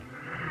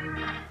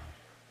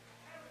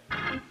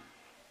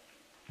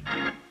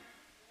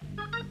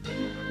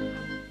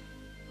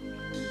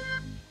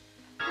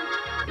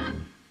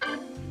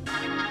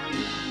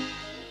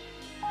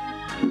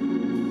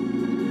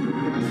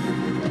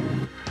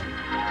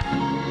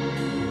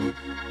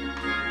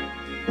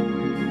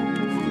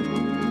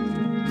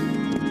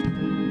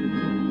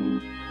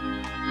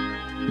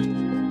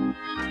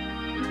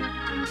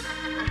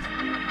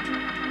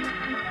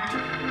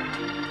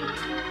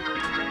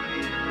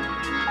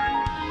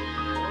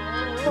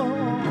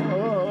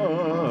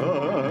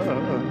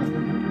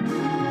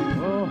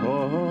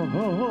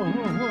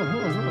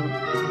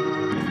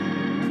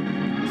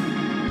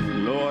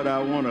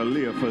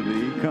for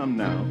thee. Come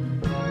now.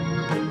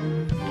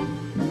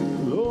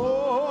 Lord,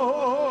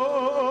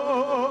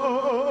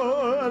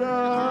 I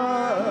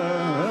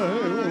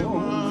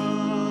want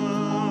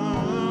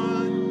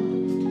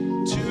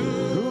to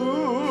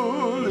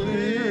live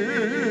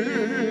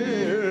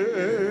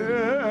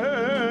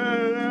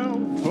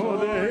for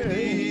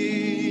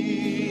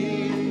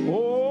thee. Oh,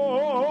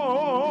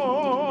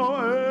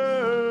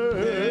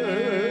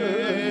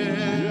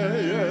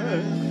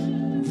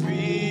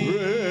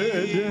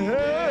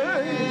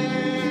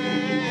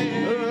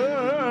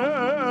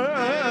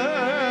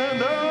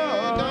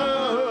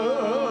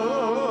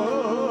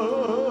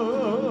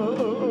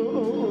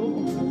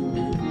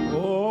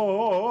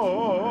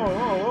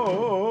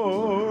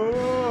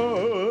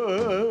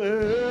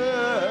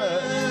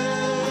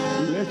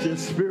 let your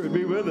spirit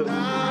be with us.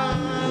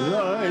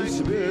 Thy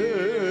spirit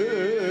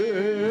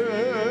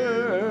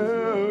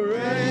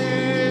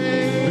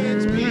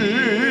be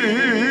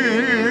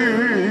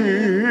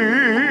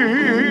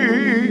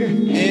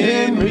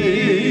in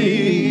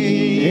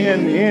me,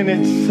 in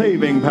its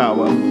saving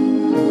power.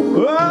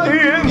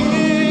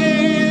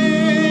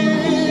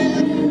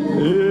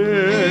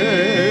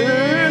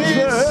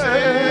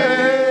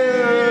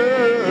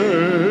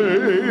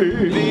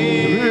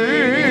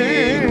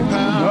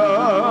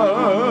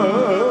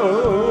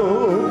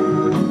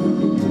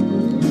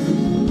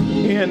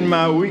 In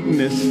my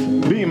weakness,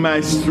 be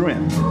my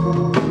strength.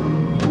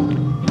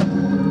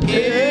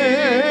 In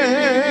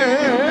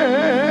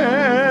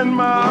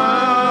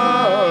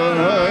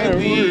my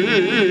weakness,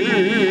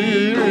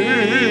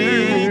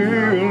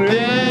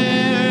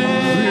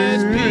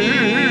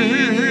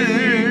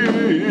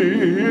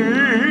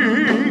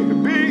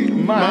 be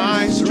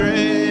my strength.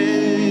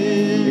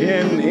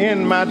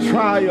 In my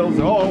trials,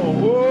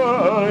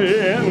 oh,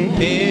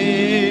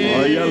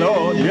 yeah,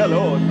 Lord, yeah,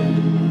 Lord.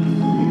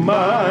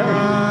 My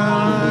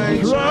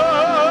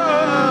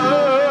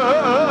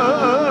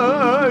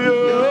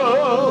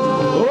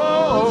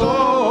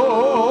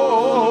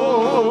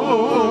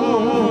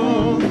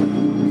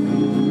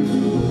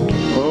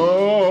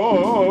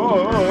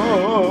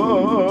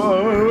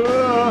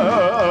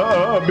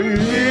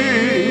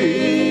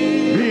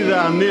be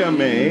thou near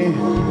me.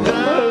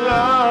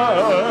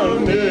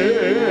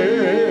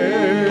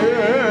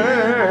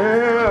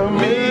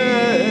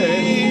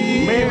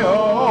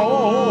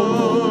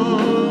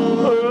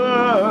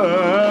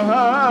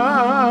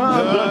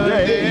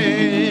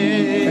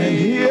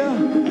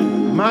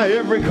 My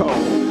every call,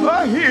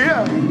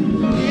 here,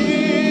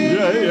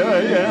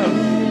 yeah.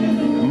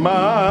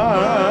 My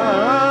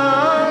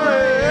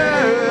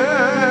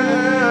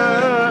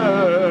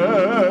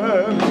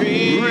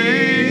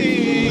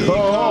every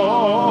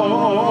call.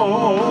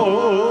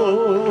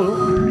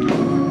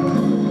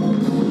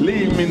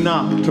 Leave me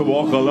not to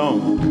walk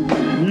alone.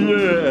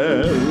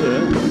 Yeah.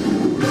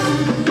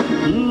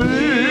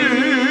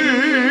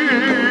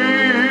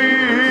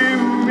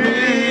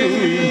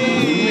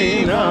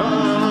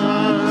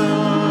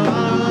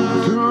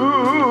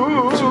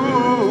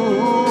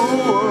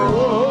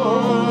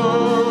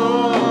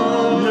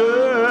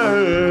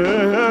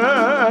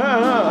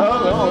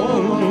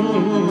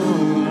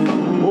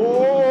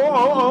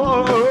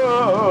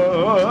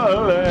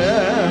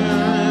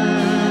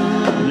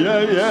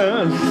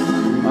 Yes,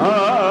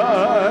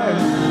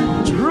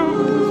 I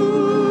true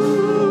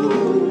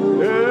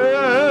and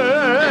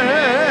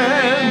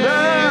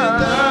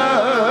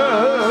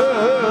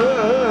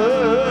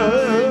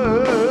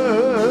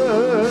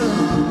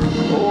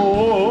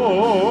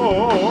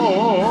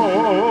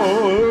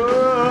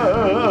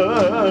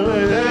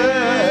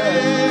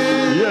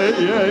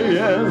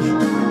yes,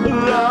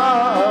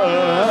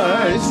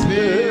 thy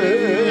spirit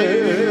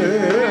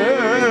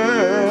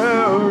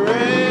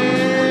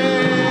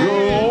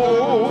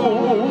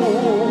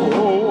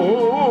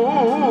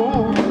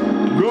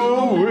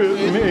go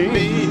with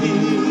me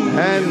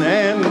and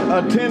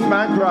attend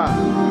my cry.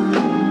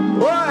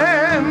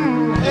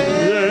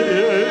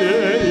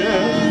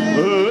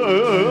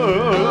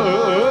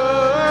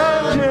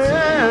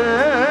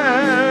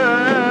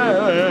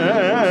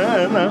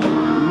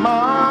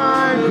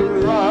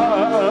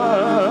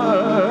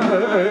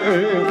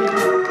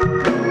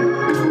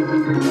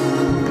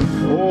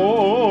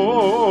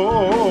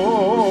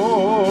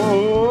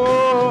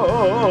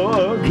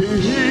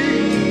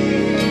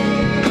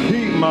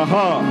 Keep my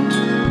heart,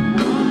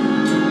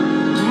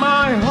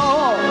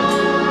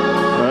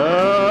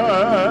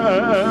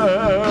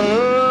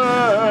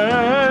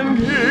 and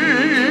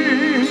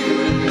keep,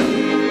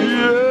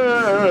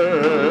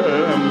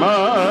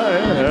 my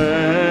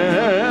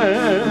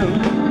hand.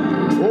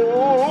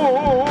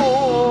 Oh,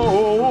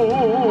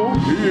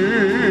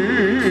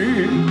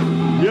 keep,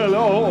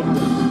 Lord,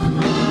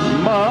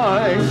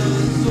 my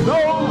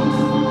soul.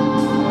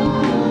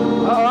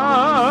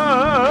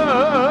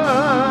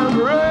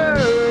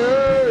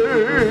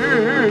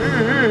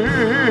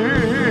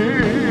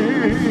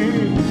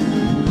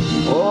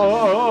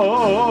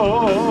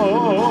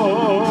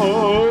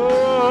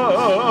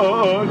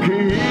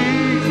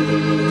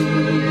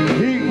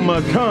 Keep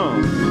my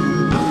tongue,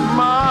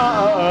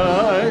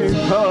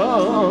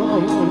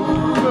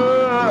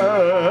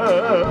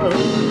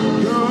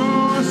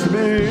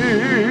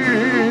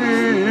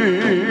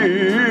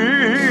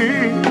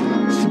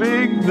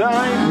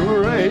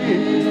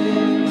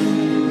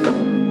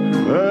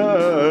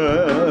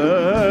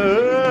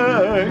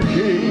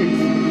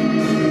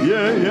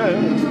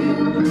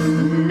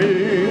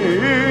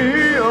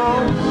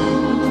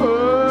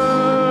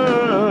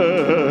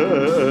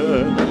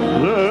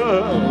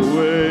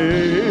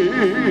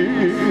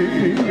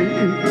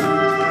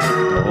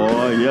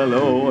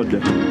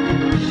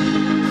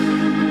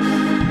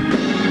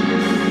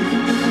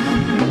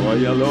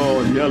 yeah,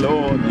 Lord, yeah,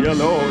 Lord, yeah,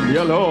 Lord,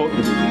 yeah, Lord.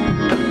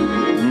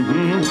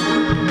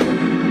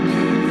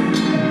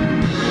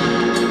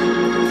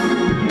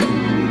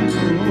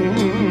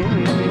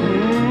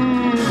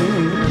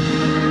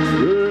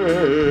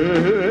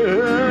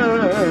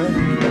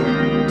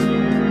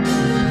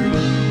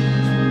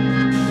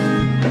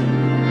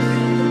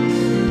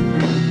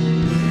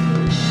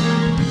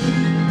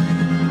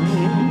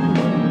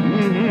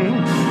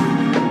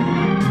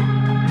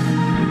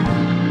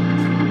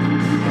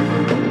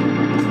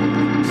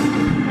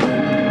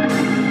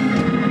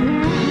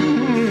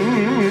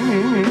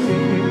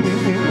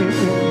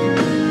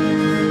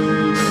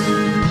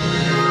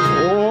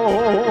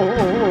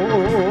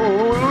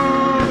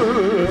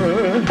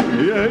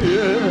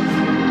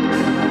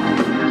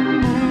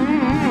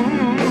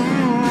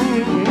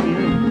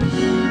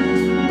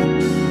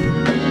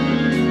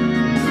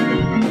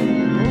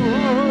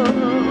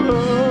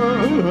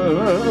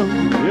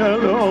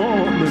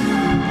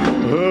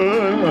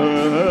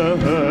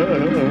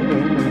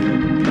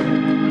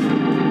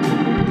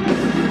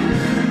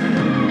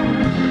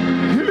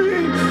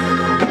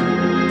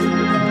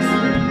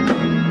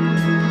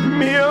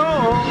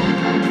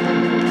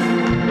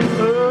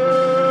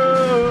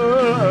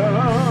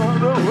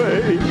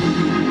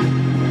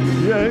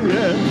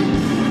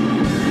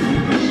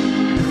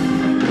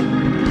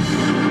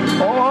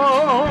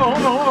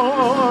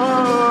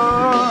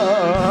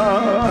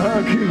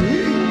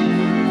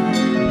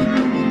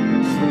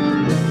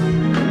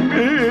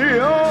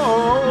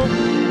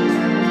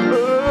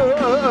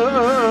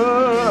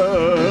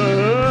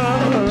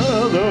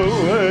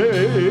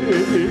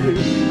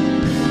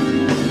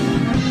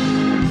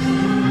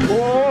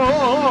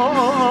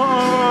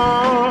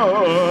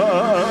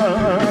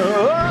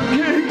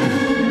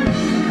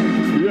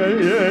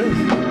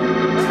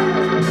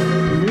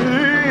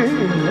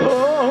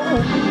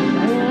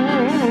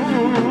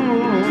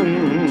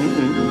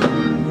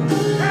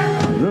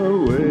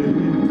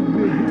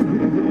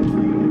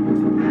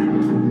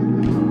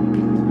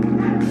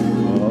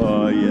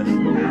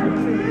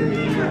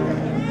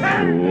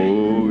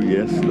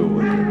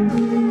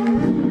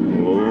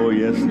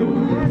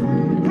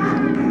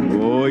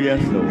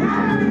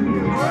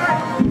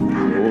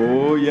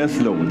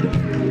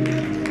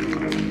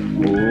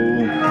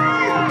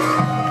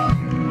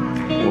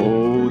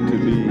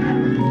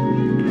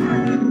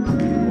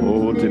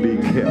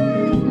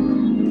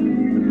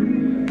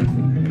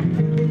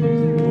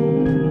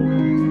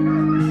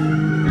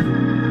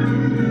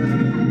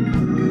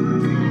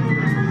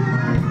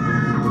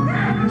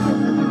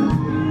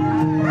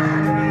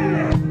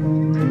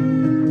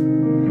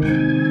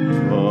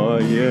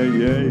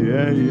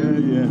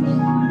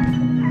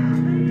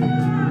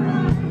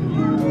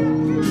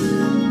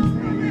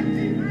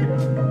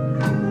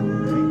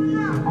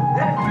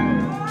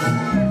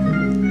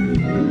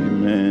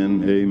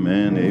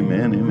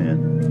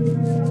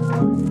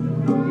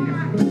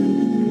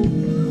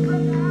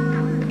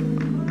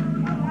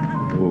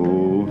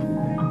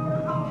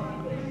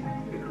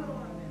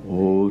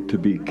 To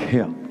be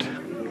kept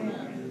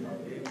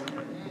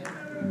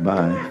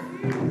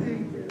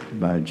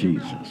by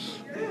Jesus.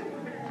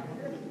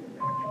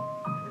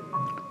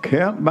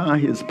 Kept by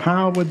his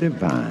power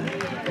divine.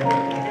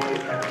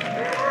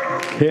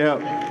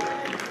 Kept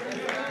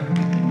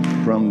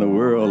from the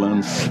world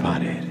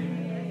unspotted.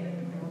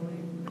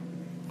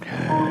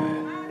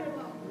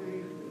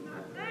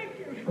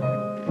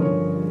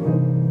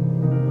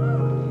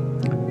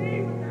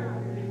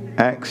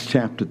 Acts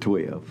chapter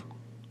 12.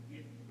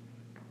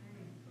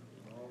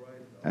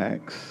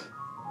 Acts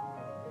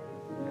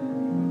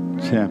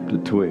chapter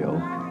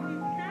 12.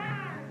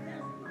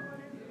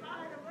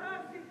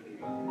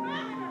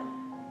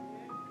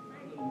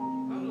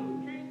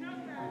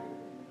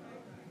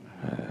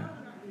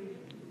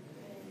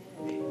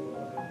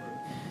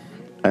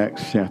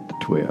 Acts chapter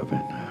 12.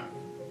 And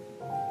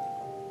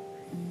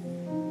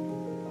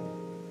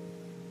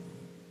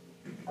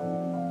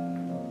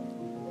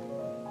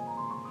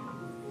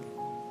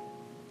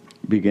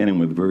beginning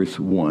with verse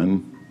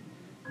 1.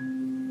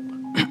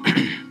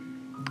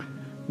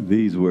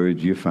 These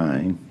words you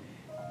find.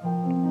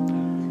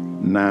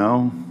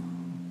 Now,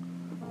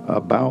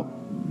 about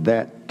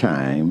that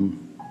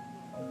time,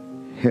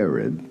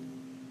 Herod,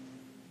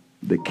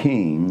 the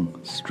king,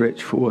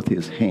 stretched forth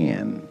his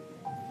hand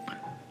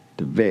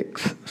to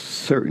vex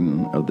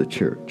certain of the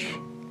church.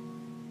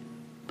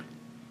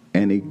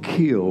 And he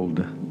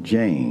killed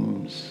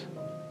James,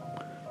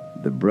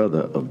 the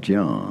brother of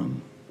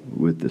John,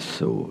 with the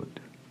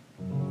sword.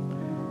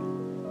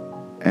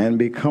 And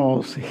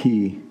because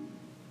he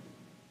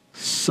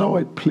saw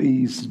it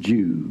pleased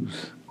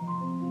Jews,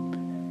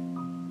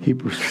 he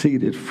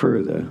proceeded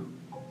further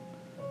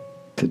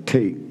to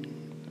take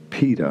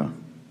Peter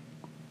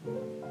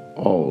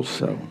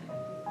also.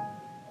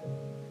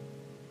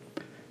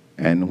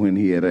 And when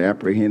he had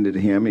apprehended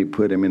him, he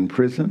put him in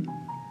prison,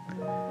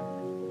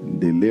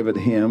 delivered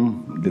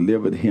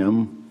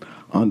him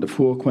under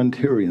 4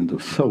 quaternions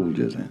of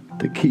soldiers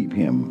to keep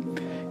him,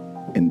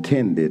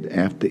 intended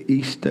after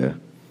Easter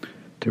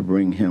to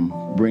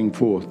bring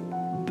forth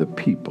the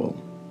people.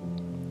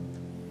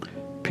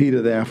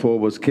 Peter, therefore,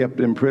 was kept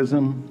in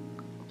prison,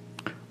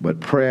 but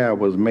prayer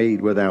was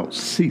made without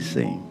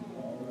ceasing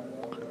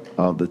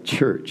of the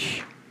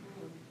church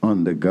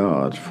under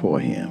God for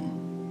him.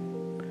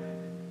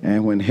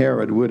 And when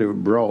Herod would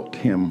have brought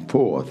him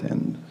forth,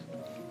 and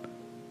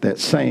that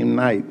same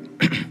night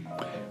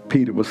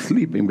Peter was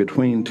sleeping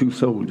between two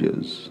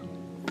soldiers,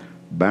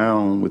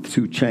 bound with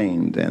two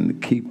chains, and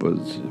the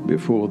keepers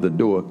before the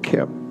door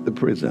kept the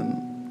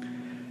prison.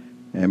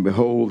 And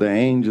behold, the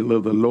angel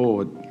of the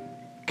Lord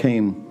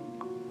came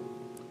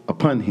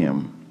upon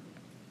him,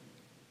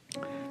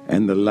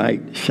 and the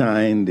light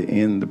shined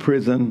in the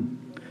prison,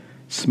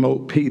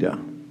 smote Peter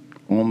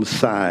on the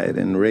side,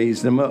 and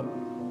raised him up,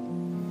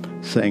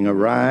 saying,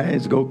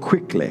 "Arise, go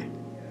quickly."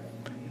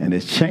 And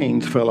his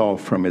chains fell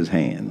off from his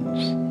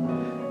hands.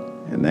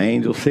 And the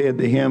angel said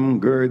to him,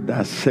 "Gird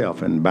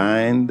thyself and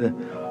bind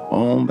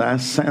on thy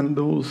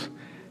sandals."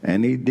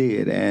 And he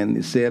did. And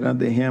he said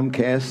unto him,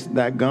 "Cast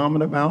thy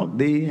garment about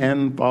thee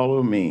and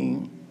follow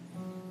me."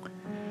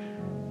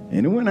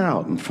 And he went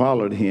out and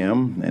followed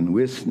him, and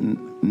wist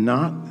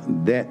not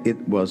that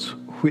it was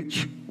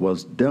which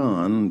was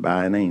done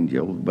by an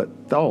angel,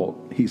 but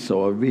thought he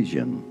saw a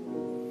vision.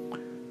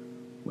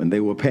 When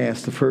they were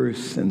past the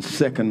first and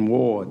second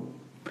ward,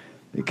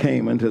 they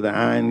came into the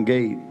iron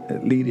gate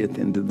that leadeth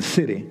into the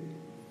city,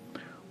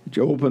 which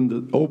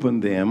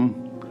opened them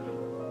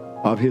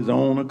of his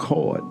own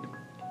accord.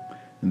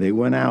 And they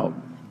went out,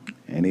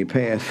 and he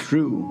passed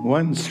through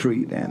one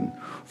street, and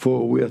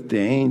forthwith the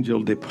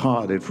angel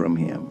departed from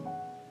him.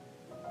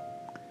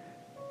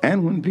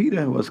 And when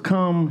Peter was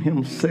come to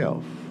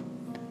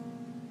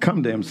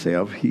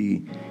himself,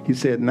 he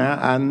said, "Now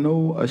I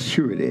know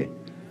assuredly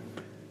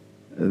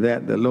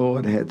that the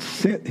Lord had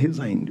sent his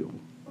angel,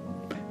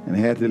 and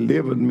had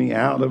delivered me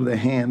out of the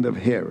hand of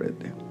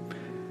Herod,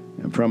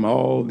 and from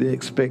all the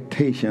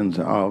expectations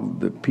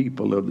of the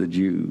people of the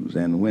Jews."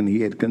 And when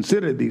he had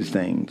considered these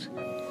things,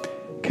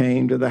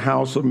 came to the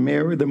house of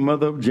Mary, the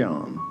mother of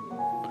John,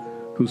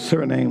 whose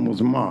surname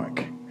was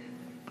Mark,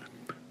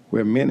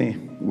 where many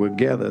were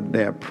gathered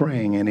there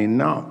praying. And he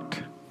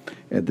knocked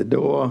at the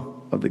door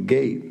of the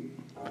gate.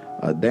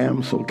 A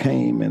damsel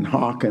came and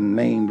hearkened,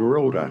 named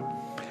Rhoda.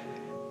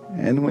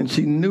 And when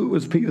she knew it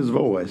was Peter's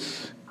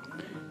voice,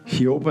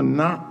 she opened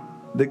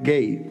not the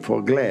gate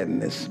for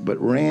gladness, but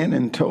ran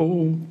and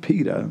told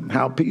Peter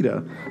how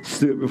Peter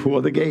stood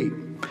before the gate.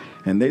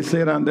 And they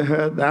said unto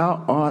her,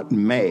 "Thou art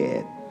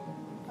mad."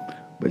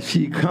 But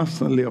she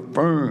constantly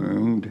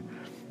affirmed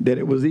that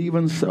it was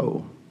even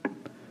so.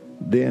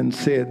 Then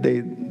said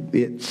they,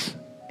 "It's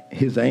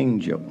his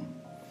angel."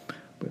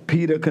 But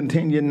Peter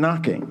continued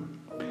knocking.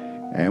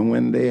 And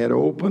when they had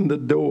opened the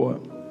door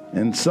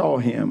and saw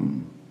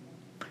him,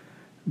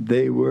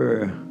 they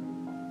were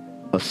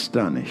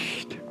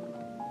astonished.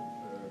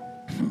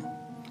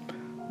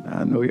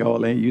 I know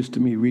y'all ain't used to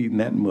me reading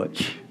that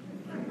much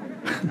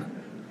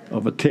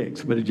of a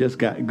text, but it just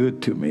got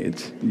good to me.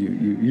 It's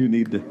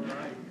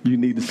you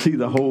need to see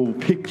the whole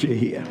picture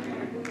here.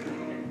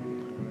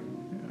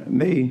 And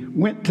they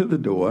went to the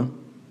door,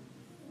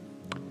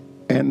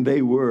 and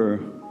they were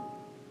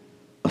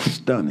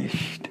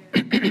astonished.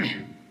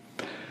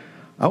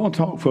 I want to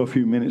talk for a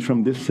few minutes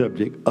from this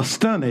subject: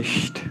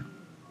 astonished,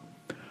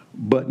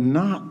 but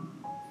not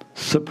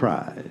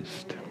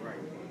surprised.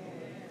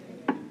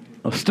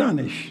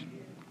 Astonished,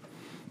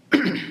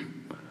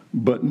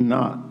 but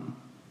not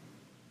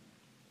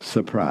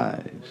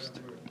surprised.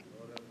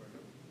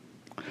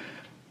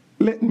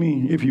 Let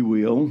me, if you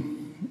will,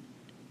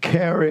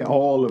 carry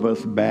all of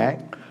us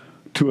back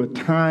to a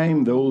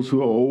time, those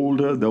who are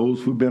older,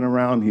 those who've been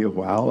around here a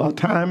while, a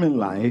time in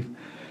life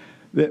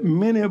that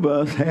many of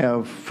us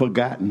have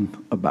forgotten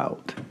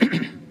about.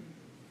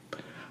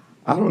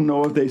 I don't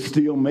know if they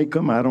still make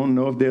them. I don't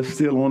know if they're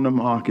still on the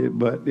market,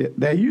 but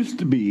there used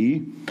to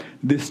be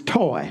this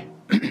toy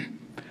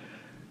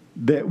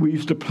that we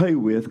used to play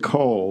with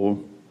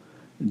called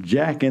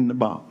Jack in the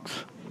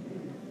Box.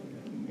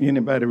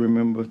 Anybody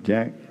remember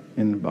Jack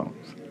in the Box?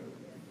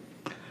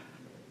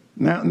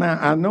 Now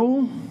I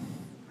know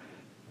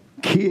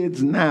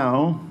kids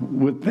now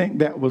would think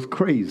that was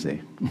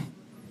crazy.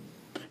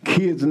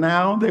 Kids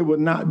now, they would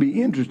not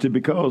be interested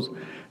because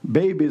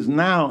babies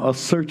now are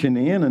searching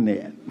the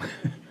internet.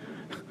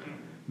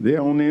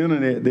 They're on the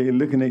internet. They're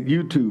looking at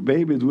YouTube.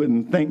 Babies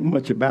wouldn't think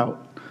much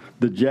about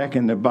the Jack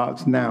in the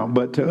Box now.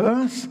 But to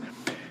us,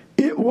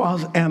 it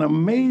was an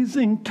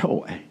amazing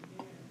toy.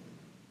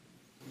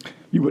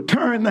 You would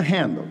turn the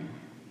handle.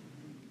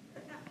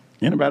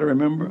 Anybody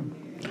remember?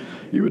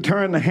 You would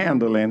turn the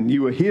handle, and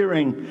you were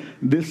hearing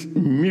this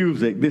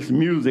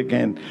music,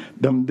 and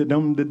dum da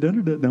dum da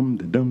dum da dum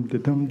da dum da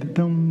dum da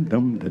dum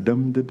dum da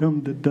dum da dum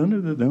da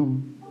dum da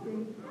dum.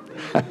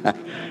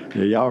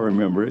 Yeah, y'all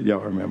remember it.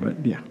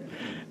 Yeah.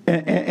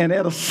 And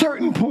at a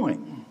certain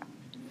point,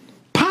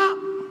 pop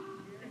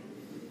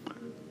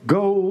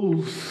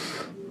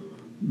goes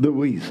the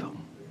weasel.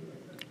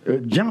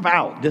 Jump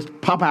out,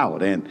 just pop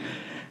out, and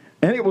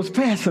And it was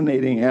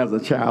fascinating as a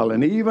child.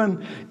 And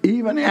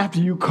even after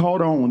you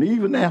caught on,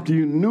 even after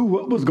you knew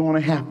what was going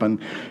to happen,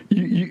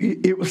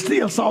 it was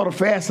still sort of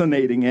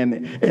fascinating.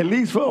 And at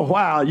least for a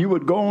while, you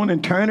would go on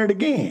and turn it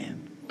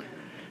again.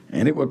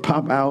 And it would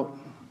pop out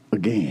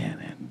again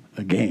and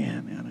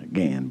again and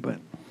again.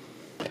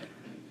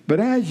 But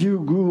as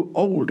you grew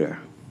older,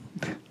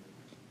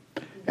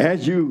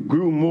 as you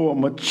grew more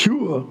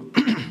mature,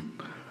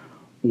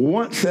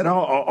 once and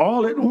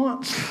all at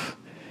once,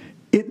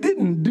 it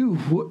didn't do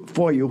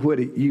for you what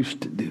it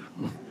used to do.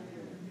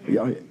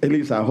 At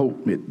least I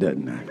hope it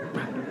doesn't.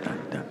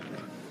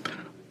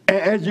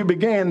 As you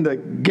began to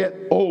get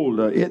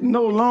older, it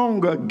no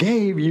longer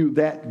gave you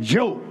that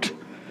jolt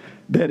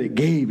that it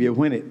gave you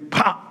when it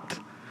popped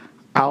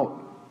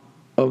out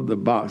of the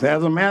box.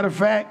 As a matter of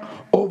fact,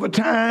 over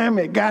time,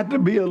 it got to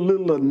be a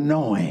little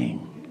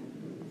annoying.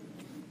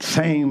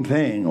 Same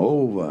thing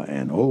over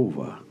and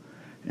over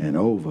and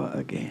over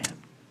again.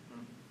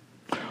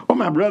 Oh,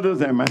 my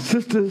brothers and my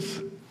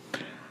sisters,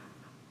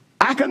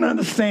 I can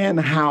understand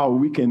how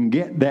we can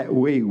get that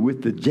way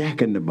with the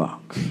Jack in the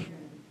Box.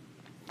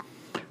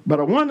 But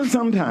I wonder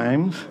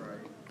sometimes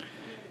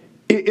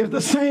if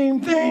the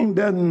same thing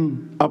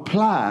doesn't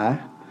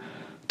apply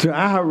to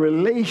our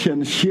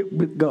relationship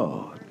with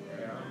God.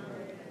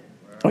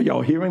 Are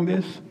y'all hearing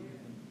this?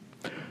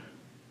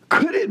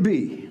 Could it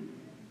be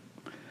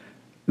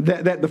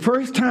that the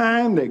first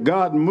time that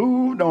God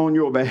moved on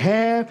your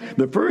behalf,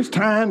 the first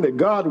time that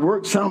God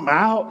worked something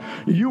out,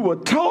 you were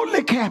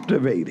totally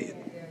captivated?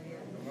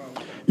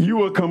 You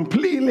were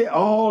completely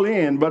all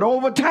in. But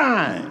over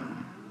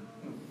time,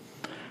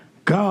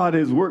 God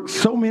has worked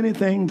so many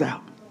things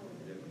out.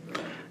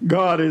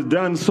 God has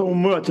done so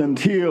much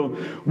until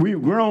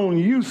we've grown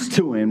used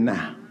to him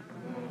now.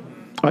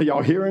 Are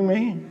y'all hearing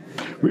me?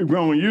 We've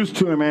grown used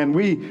to him, and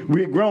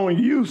we've grown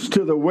used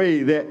to the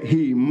way that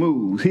he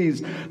moves.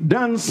 He's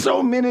done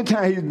so many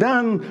times. He's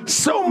done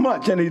so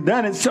much, and he's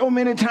done it so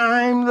many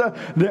times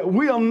that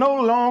we are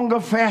no longer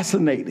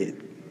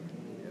fascinated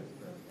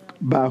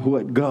by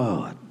what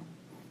God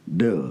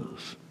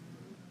does.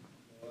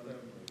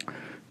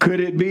 Could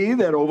it be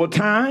that over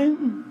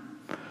time,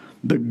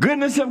 the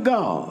goodness of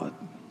God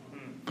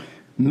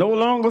no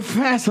longer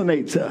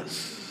fascinates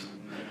us,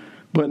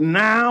 but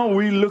now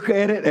we look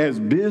at it as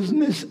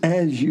business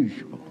as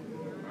usual?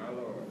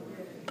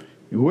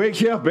 It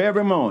wakes you up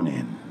every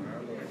morning.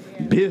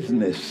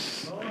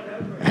 Business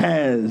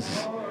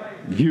as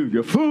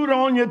usual. Food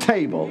on your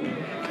table.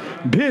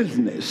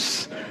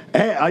 Business.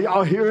 Are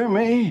y'all hearing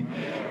me?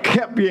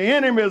 Kept your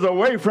enemies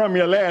away from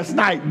you last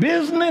night.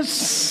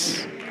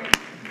 Business.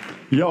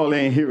 Y'all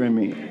ain't hearing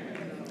me.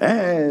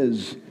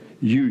 As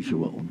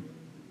usual.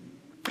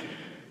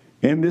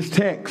 In this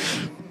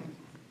text,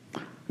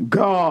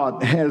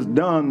 God has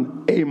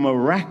done a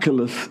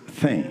miraculous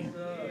thing.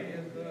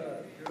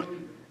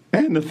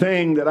 And the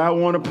thing that I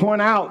want to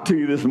point out to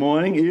you this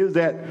morning is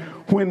that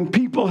when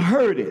people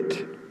heard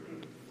it,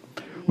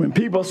 when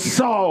people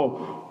saw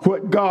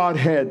what God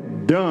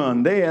had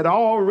done,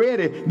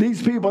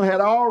 these people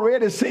had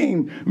already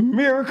seen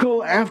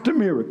miracle after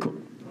miracle.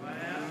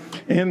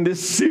 In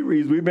this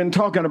series, we've been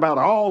talking about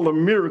all the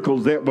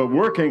miracles that were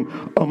working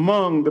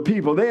among the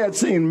people. They had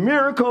seen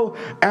miracle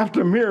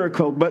after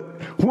miracle, but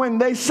when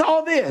they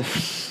saw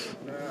this,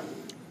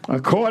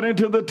 according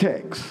to the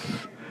text,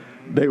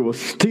 they were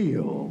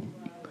still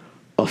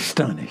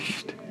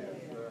astonished.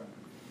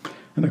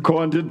 And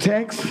according to the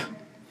text,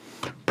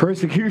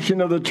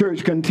 persecution of the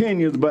church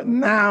continues, but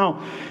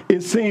now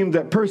it seems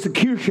that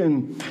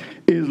persecution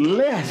is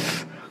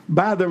less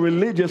by the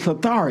religious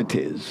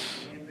authorities.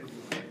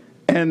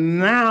 And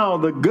now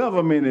the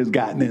government has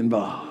gotten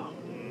involved.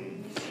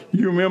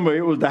 You remember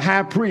it was the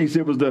high priest,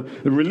 it was the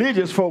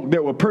religious folk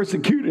that were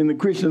persecuting the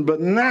Christians,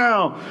 but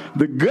now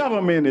the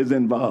government is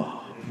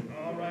involved.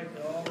 All right.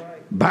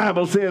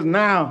 Bible says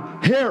now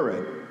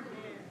Herod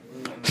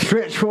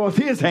stretched forth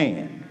his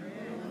hand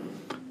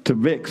to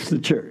vex the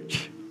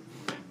church.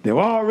 They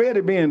were already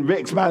being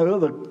vexed by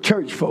other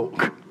church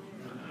folk.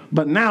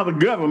 But now the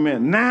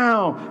government,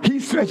 now he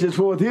stretches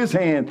forth his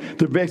hand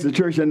to vex the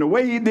church. And the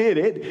way he did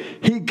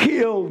it, he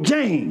killed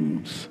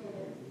James.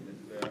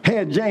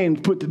 Had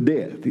James put to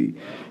death. He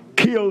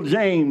killed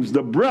James,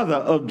 the brother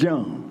of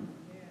John.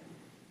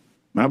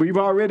 Now we've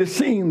already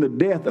seen the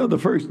death of the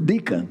first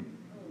deacon.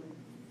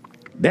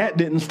 That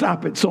didn't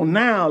stop it. So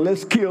now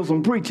let's kill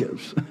some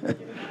preachers.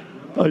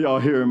 Are y'all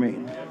hearing me?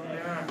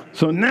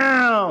 So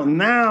now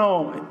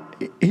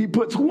he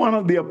puts one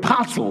of the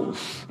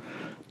apostles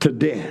to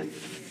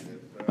death.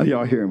 Are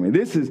y'all hearing me?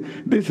 This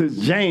is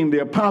James, the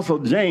apostle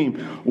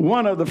James,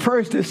 one of the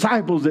first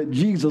disciples that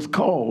Jesus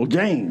called,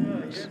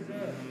 James.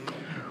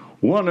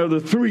 One of the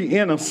three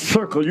inner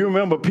circle. You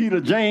remember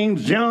Peter,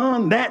 James,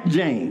 John? That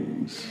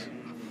James.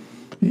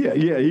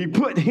 Yeah, he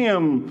put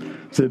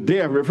him to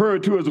death,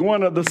 referred to as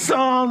one of the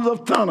sons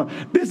of thunder.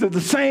 This is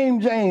the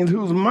same James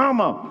whose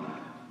mama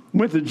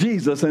went to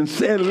Jesus and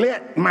said,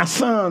 let my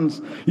sons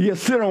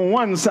sit on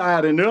one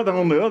side and the other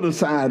on the other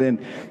side.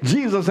 And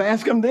Jesus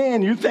asked him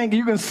then, you think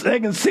they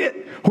can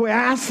sit where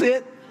I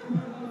sit?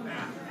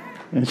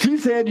 And she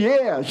said,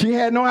 yeah. She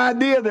had no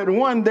idea that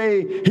one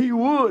day he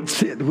would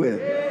sit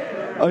with.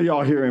 Are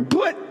y'all hearing?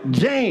 Put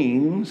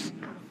James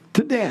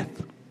to death.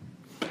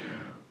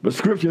 But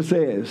Scripture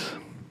says,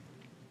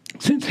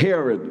 since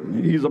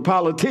Herod, he's a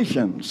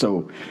politician,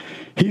 so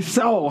he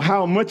saw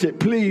how much it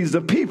pleased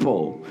the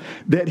people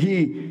that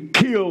he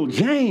killed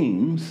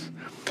James.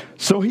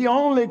 So he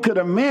only could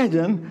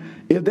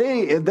imagine if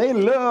they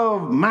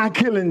love my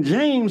killing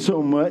James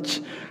so much,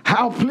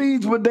 how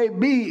pleased would they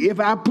be if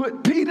I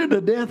put Peter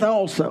to death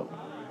also?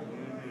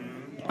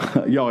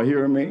 Y'all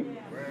hearing me?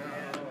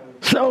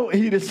 So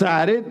he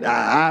decided,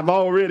 I've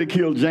already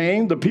killed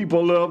James. The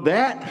people love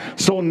that.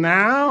 So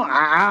now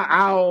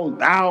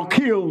I'll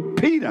kill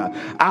Peter.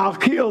 I'll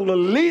kill the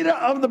leader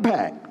of the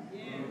pack.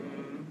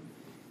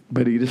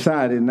 But he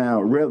decided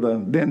now, rather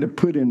than to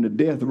put him to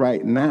death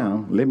right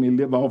now, let me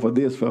live off of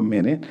this for a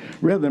minute.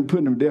 Rather than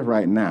putting him to death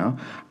right now,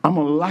 I'm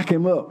going to lock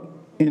him up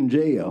in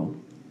jail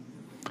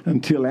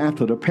until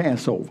after the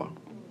Passover.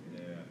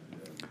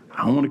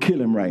 I don't want to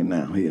kill him right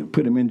now here.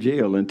 Put him in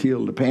jail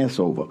until the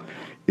Passover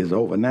is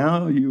over.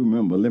 Now you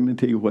remember, let me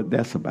tell you what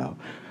that's about.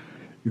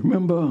 You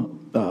remember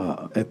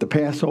at the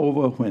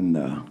Passover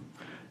when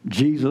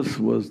Jesus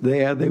was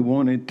there, they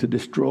wanted to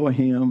destroy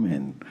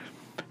him,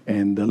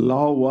 and the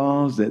law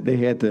was that they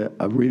had to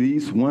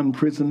release one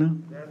prisoner.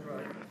 That's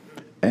right.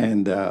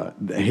 And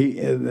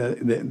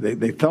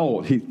Pilate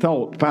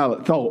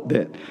thought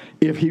that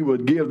if he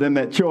would give them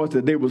that choice,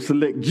 that they would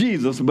select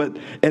Jesus. But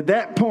at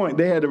that point,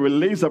 they had to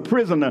release a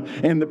prisoner,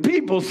 and the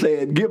people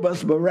said, "Give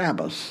us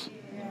Barabbas."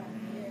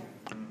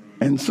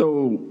 And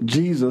so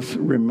Jesus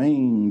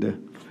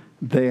remained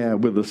there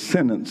with a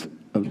sentence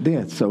of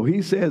death. So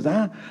he says,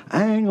 I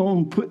ain't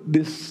going to put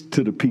this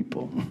to the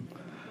people.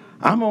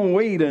 I'm going to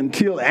wait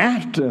until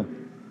after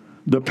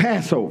the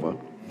Passover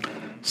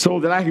so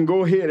that I can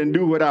go ahead and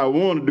do what I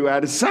want to do. I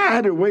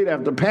decided to wait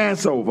after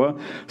Passover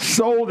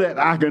so that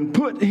I can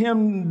put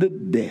him to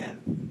death.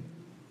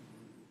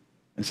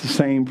 It's the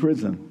same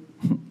prison.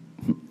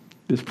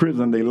 This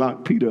prison they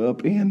locked Peter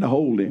up in to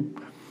hold him.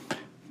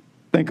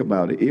 Think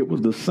about it. It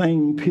was the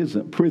same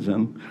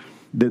prison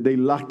that they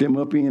locked him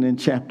up in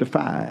chapter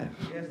 5.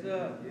 Yes,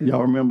 sir.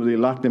 Y'all remember they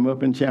locked him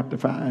up in chapter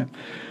 5?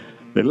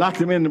 They locked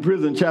him in the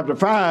prison, chapter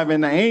 5,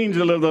 and the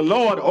angel of the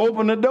Lord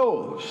opened the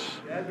doors.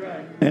 That's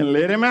right. And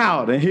let him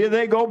out. And here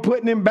they go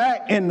putting him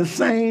back in the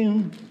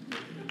same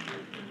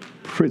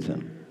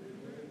prison.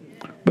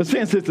 But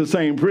since it's the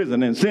same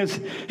prison, and since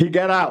he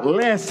got out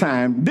last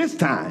time, this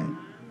time,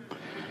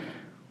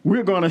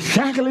 we're going to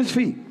shackle his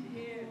feet.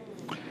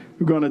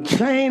 We're going to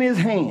chain his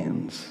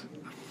hands,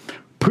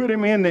 put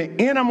him in the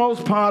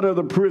innermost part of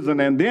the prison,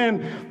 and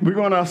then we're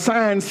going to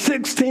assign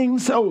 16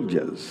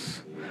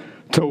 soldiers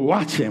to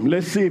watch him.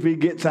 Let's see if he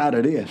gets out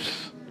of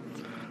this.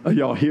 Are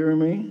y'all hearing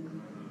me?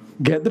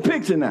 Get the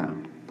picture now.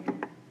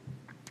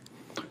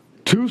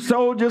 2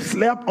 soldiers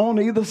slept on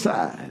either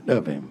side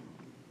of him.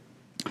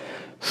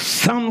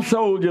 Some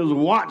soldiers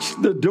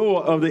watched the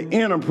door of the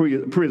inner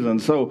prison.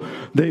 So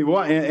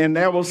and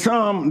there were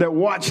some that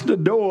watched the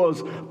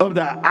doors of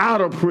the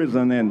outer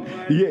prison. And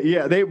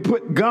they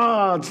put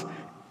guards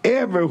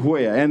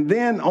everywhere. And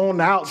then on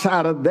the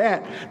outside of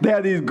that, there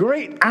are these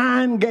great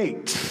iron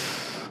gates.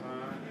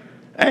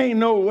 Ain't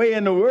no way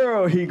in the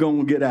world he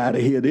gonna get out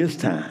of here this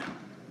time.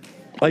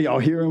 Are y'all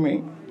hearing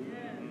me?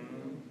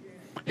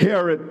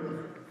 Herod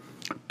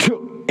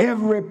took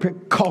every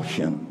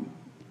precaution,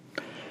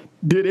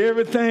 did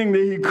everything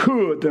that he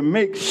could to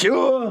make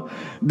sure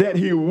that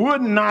he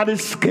would not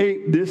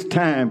escape this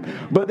time.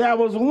 But there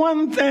was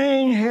one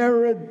thing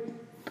Herod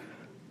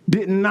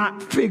did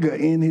not figure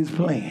in his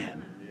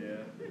plan.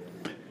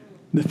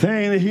 The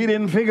thing that he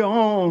didn't figure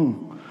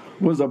on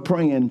was a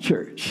praying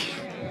church.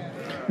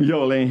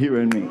 Y'all ain't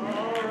hearing me.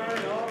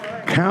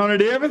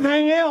 Counted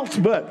everything else,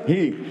 but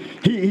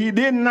he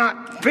did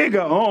not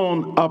figure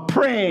on a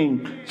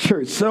praying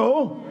church.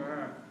 So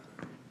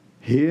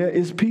here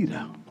is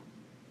Peter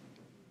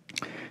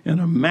in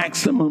a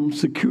maximum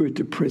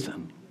security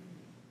prison,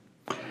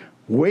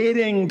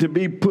 waiting to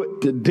be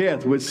put to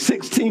death with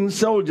 16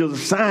 soldiers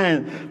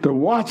assigned to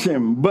watch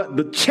him. But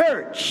the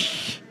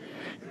church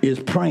is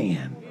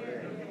praying.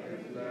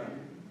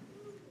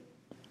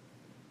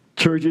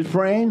 Church is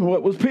praying.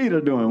 What was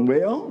Peter doing?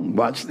 Well,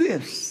 watch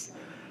this.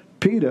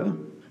 Peter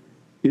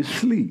is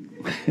asleep.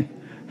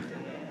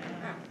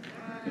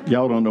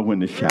 Y'all don't know when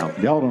to shout.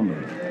 Y'all don't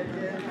know.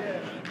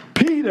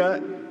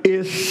 Peter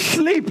is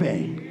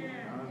sleeping,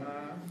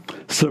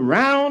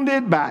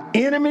 surrounded by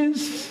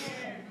enemies,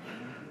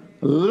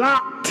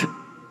 locked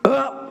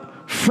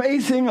up,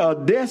 facing a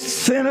death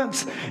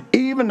sentence.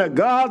 Even the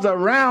guards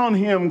around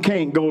him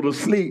can't go to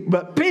sleep.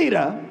 But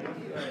Peter,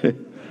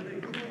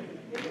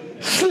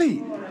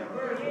 sleep.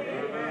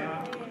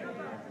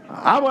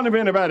 I wonder if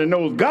anybody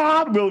knows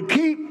God will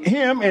keep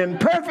him in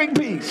perfect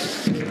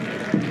peace,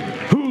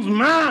 whose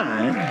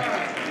mind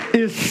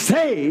is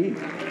stayed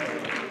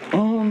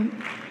on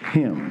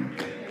him.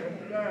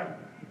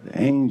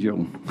 The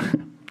angel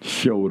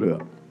showed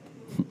up.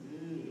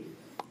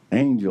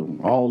 Angel,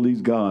 all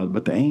these gods,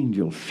 but the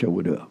angel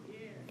showed up.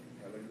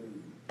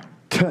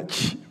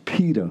 touch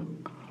Peter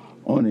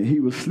on it.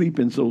 He was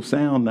sleeping so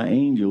sound the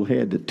angel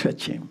had to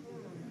touch him.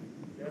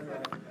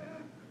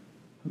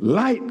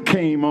 Light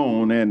came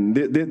on, and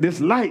this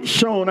light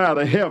shone out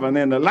of heaven,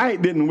 and the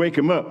light didn't wake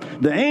him up.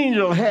 The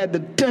angel had to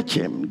touch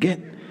him.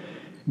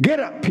 Get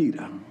up,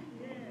 Peter.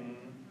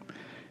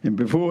 And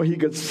before he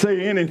could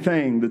say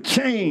anything, the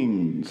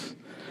chains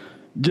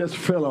just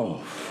fell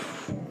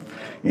off.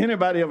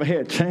 Anybody ever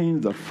had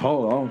chains that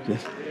fall off?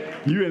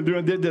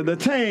 The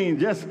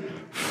chains just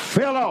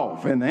fell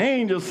off, and the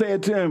angel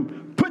said to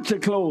him, put your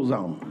clothes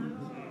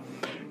on.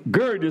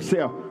 Gird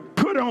yourself.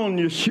 Put on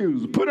your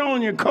shoes. Put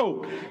on your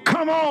coat.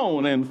 Come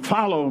on and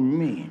follow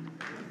me.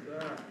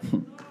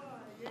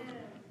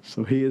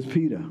 So here's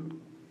Peter,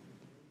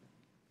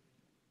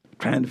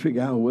 trying to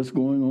figure out what's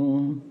going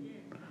on,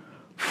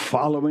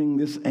 following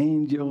this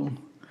angel.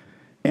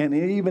 And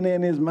even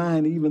in his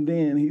mind, even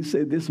then, he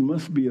said, this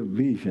must be a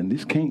vision.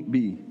 This can't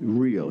be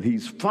real.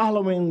 He's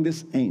following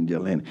this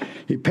angel. And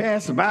he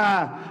passed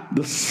by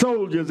the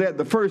soldiers at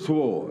the first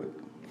ward,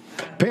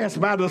 passed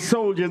by the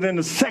soldiers in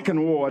the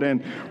second ward.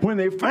 And when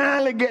they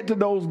finally get to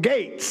those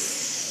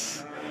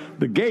gates,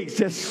 the gates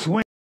just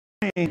swing.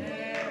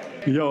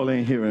 Y'all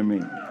ain't hearing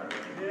me.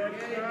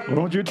 Well,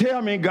 don't you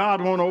tell me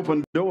God won't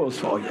open doors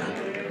for you.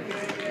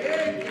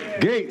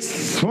 Gates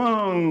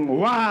swung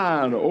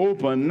wide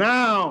open.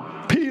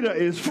 Now Peter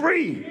is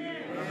free.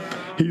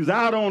 He's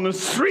out on the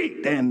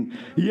street. And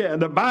yeah,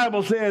 the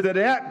Bible says that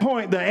at that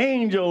point the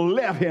angel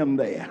left him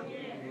there.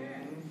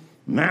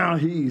 Now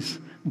he's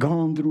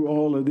gone through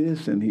all of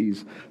this, and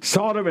he's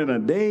sort of in a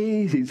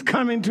daze. He's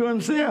coming to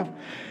himself,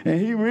 and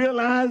he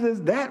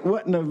realizes that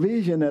wasn't a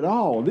vision at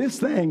all. This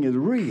thing is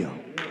real.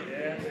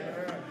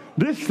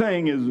 This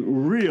thing is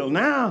real.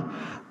 Now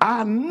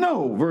I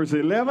know, verse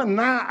 11,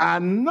 now I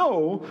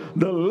know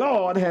the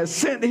Lord has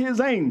sent his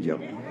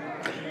angel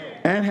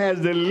and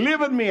has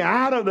delivered me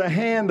out of the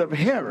hand of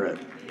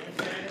Herod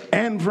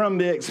and from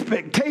the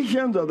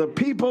expectations of the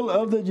people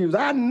of the Jews.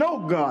 I know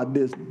God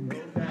this.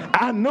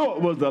 I know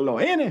it was the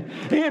Lord.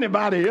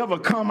 Anybody ever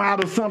come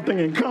out of something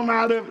and come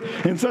out of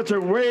it in such a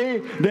way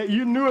that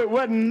you knew it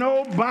wasn't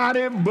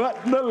nobody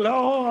but the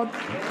Lord?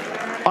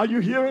 Are you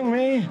hearing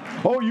me?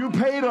 Oh, you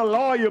paid a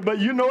lawyer, but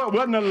you know it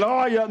wasn't a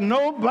lawyer.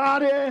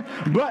 Nobody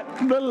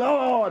but the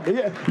Lord.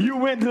 Yeah, you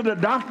went to the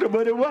doctor,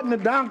 but it wasn't the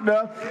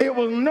doctor. It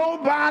was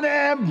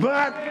nobody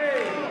but...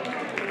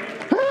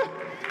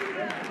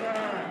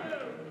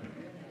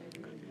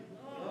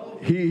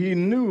 He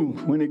knew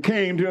when he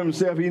came to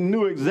himself, he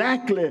knew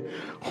exactly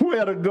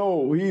where to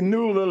go. He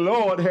knew the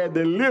Lord had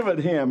delivered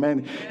him,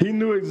 and he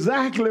knew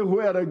exactly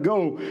where to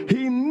go.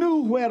 He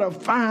knew where to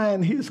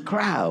find his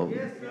crowd.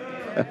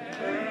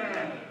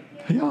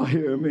 Y'all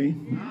hear me?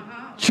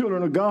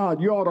 Children of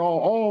God, you ought to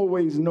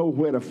always know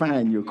where to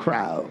find your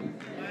crowd.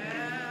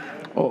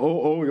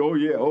 Oh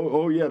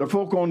yeah. The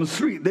folk on the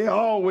street, they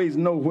always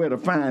know where to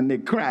find their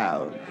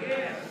crowd.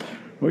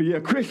 Well, yeah,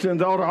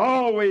 Christians ought to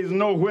always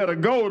know where to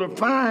go to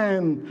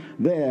find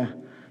their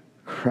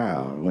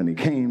crowd. When he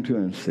came to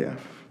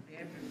himself,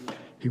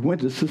 he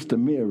went to Sister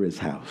Mary's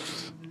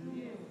house.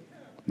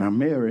 Now,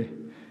 Mary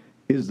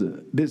is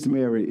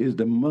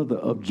the mother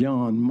of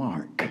John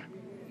Mark.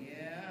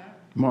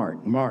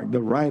 Mark,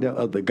 the writer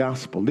of the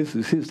gospel. This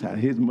is his house,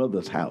 his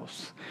mother's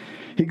house.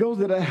 He goes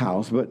to that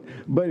house,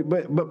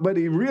 but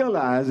he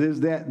realizes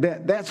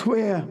that's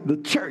where the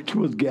church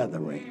was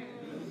gathering.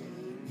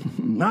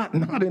 Not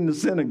in the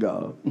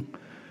synagogue,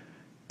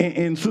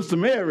 in Sister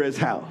Mary's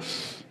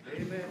house.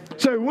 Amen.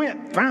 So he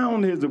went,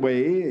 found his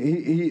way.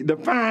 He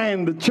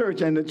defined the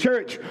church, and the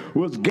church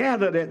was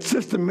gathered at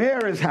Sister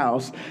Mary's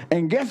house.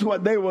 And guess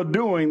what they were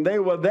doing? They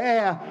were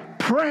there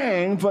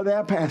praying for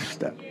their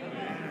pastor.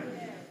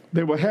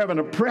 They were having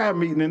a prayer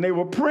meeting, and they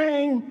were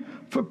praying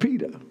for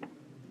Peter.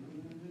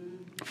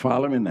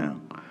 Follow me now.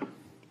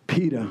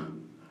 Peter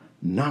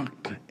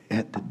knocked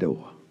at the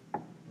door.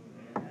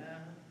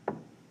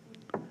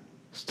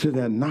 Stood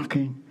there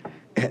knocking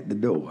at the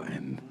door,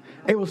 and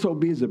they were so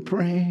busy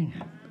praying.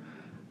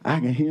 I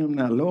can hear them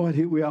now. Lord,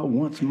 here we are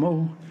once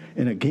more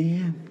and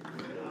again.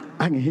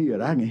 I can hear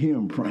it. I can hear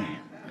them praying.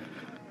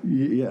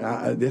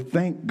 Yeah,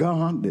 thank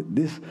God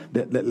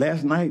that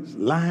last night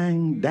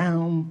lying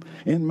down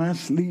in my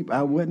sleep,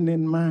 I wasn't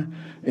in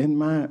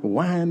my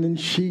winding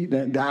sheet.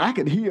 I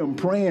could hear them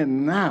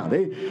praying now.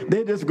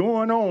 They're just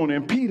going on,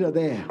 and Peter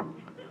there.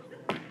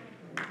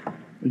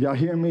 Y'all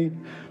hear me?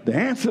 The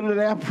answer to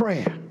their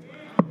prayer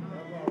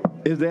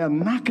is they're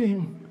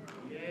knocking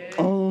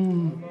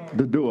on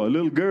the door. A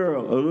little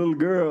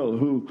girl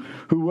who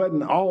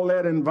wasn't all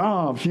that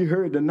involved, she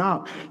heard the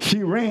knock.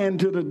 She ran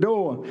to the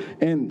door,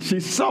 and she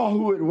saw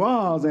who it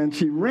was, and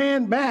she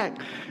ran back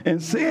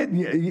and said,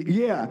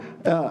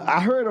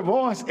 I heard a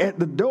voice at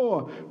the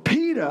door.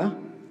 Peter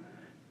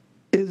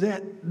is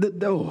at the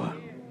door.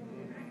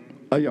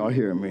 Are y'all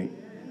hearing me?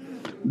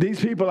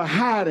 These people are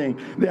hiding.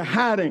 They're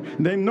hiding.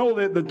 They know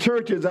that the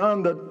church is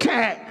under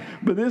attack.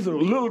 But this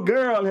little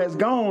girl has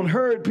gone,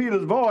 heard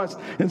Peter's voice,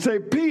 and say,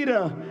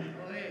 Peter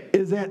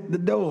is at the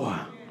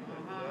door.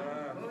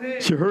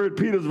 She heard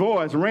Peter's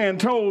voice, ran,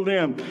 told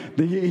them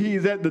that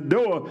he's at the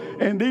door.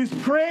 And these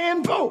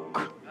praying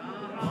folk,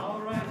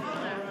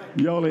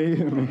 y'all ain't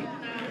hear me.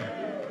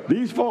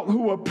 These folk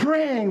who were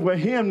praying for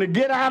him to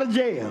get out of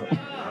jail.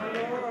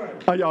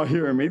 Are y'all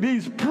hearing me?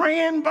 These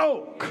praying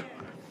folk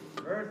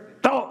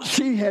thought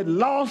she had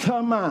lost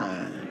her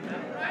mind.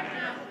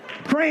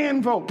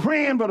 Praying folk,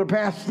 praying for the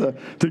pastor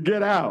to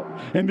get out.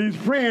 And these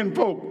praying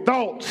folk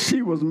thought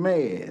she was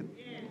mad.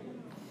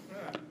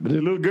 But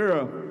the little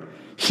girl,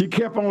 she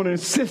kept on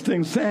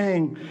insisting,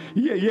 saying,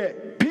 yeah,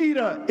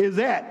 Peter is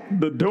at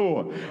the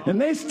door.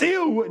 And they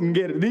still wouldn't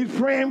get it. These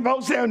praying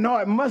folks said, no,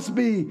 it must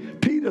be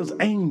Peter's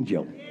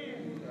angel.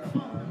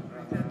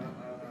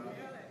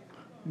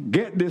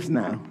 Get this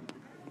now.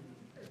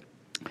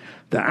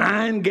 The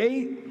iron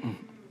gate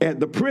at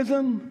the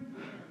prison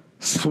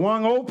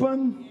swung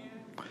open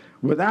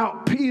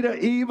without Peter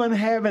even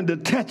having to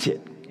touch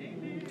it.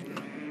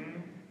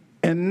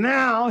 And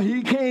now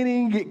he can't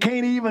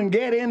even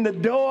get in the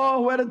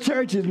door where the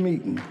church is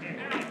meeting.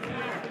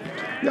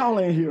 Y'all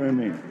ain't hearing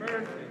me.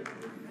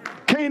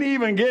 Can't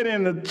even get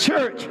in the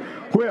church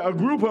where a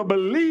group of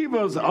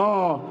believers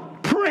are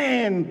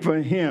praying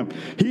for him.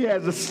 He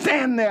has to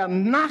stand there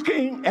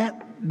knocking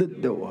at the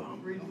door.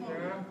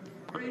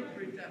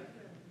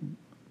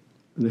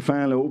 They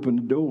finally opened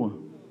the door.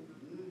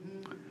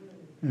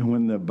 And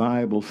when the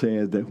Bible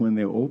says that when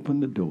they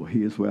opened the door,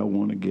 here's where I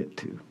want to get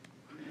to.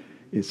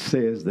 It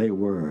says they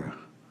were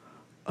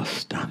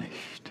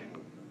astonished.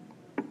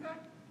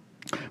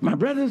 My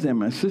brothers and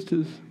my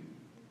sisters,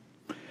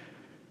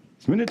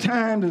 as many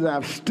times as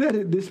I've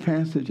studied this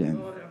passage,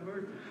 and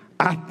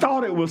I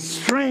thought it was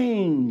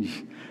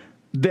strange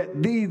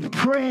that these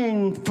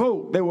praying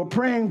folk, they were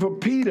praying for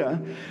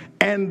Peter,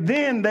 and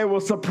then they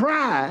were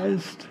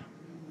surprised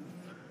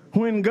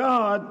when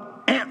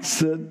God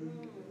answered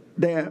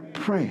their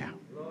prayer.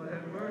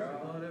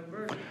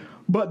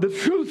 But the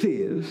truth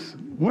is,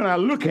 when I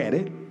look at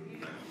it,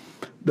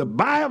 the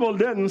Bible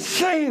doesn't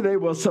say they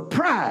were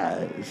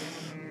surprised.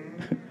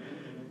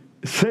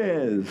 It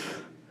says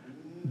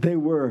they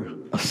were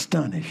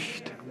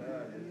astonished.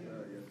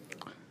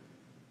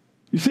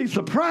 You see,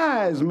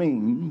 surprise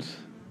means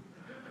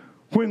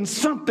when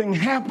something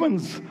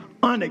happens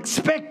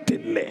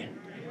unexpectedly.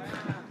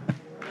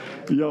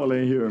 Y'all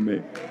ain't hearing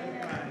me.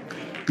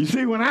 You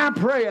see, when I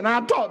pray and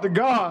I talk to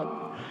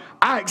God,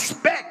 I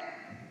expect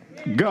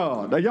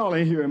God. Now, y'all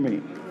ain't hearing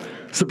me.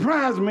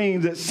 Surprise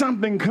means that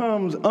something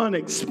comes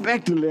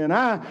unexpectedly, and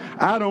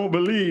I don't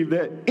believe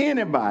that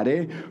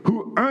anybody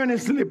who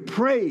earnestly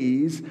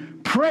prays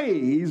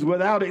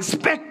without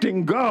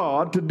expecting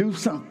God to do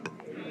something.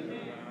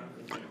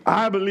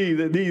 I believe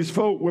that these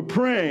folk were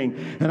praying,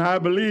 and I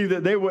believe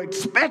that they were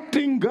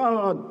expecting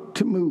God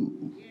to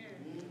move.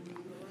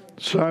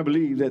 So I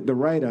believe that the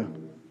writer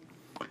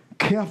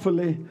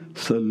carefully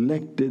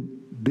selected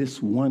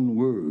this one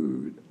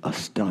word,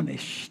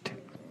 astonished.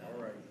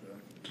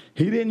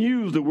 He didn't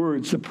use the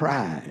word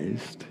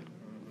surprised.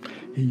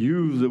 He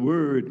used the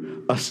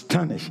word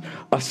astonished.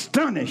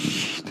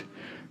 Astonished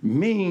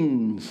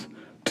means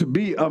to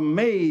be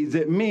amazed.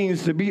 It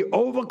means to be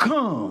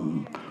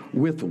overcome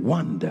with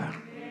wonder.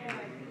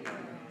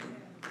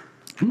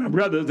 My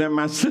brothers and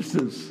my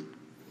sisters,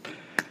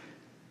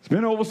 it's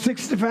been over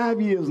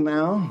 65 years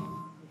now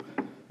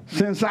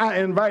since I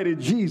invited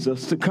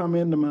Jesus to come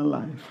into my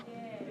life.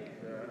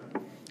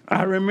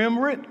 I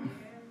remember it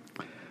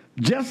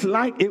just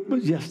like it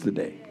was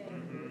yesterday.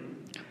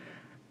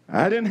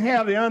 I didn't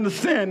have the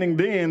understanding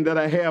then that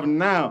I have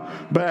now,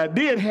 but I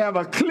did have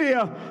a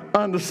clear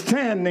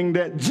understanding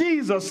that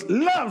Jesus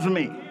loves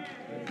me.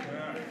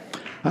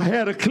 I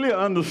had a clear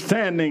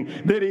understanding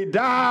that he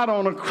died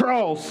on a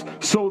cross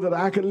so that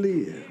I could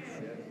live.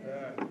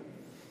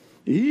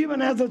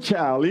 Even as a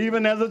child,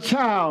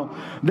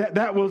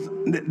 that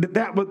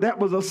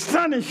was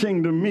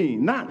astonishing to me.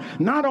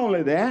 Not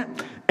only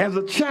that, as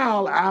a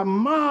child, I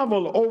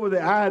marveled over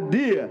the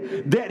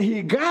idea that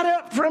he got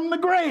up from the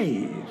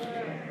grave.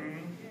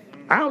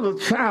 I was a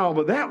child,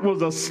 but that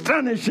was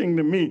astonishing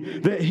to me,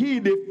 that he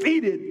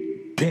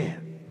defeated death.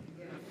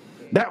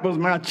 That was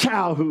my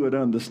childhood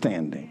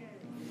understanding.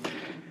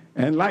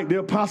 And like the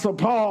Apostle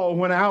Paul,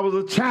 when I was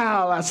a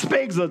child, I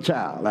spake as a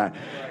child.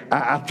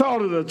 I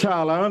thought as a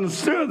child. I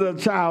understood as a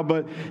child.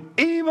 But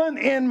even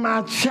in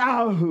my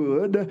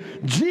childhood,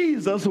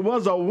 Jesus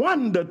was a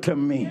wonder to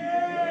me.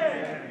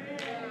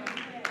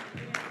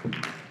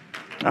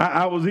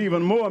 I was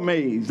even more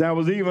amazed. I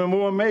was even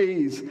more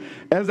amazed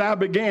as I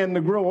began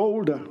to grow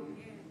older.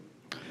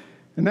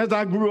 And as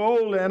I grew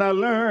older and I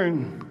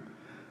learned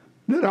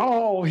that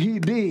all he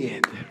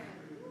did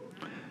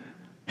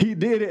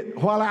it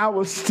while I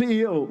was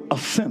still a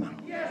sinner.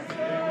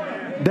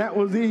 That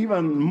was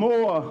even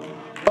more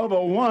of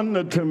a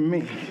wonder to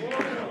me.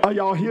 Are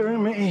y'all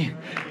hearing me?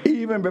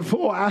 Even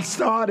before I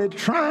started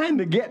trying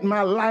to get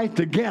my life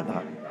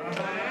together,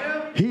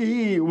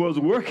 he was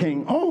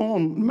working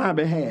on my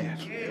behalf.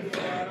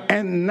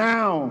 And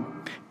now,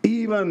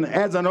 even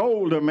as an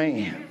older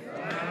man,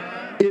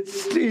 it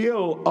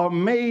still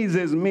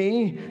amazes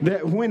me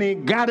that when he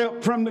got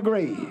up from the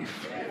grave,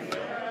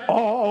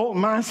 all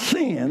my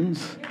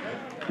sins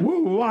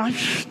were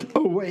washed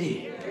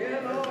away.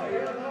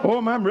 Oh,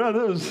 my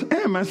brothers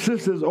and my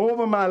sisters,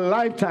 over my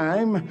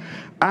lifetime,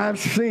 I've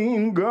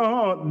seen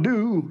God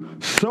do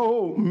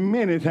so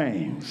many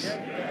things.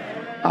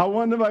 I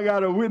wonder if I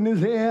got a witness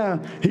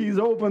here. He's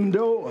opened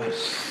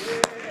doors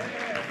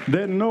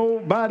that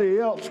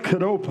nobody else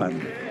could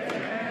open.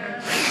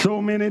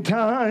 So many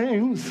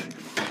times,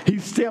 he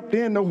stepped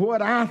into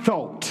what I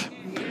thought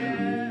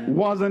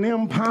was an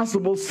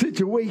impossible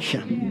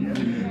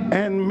situation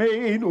and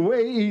made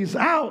ways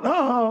out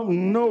of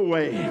no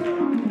way.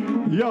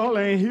 Y'all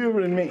ain't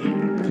hearing me.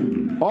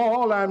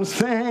 All I'm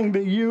saying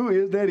to you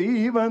is that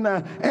even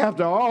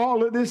after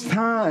all of this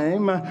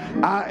time,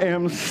 I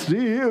am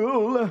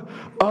still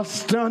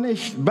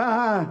astonished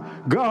by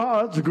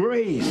God's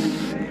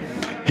grace.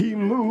 He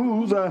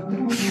moves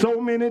so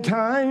many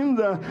times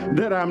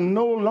that I'm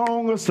no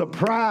longer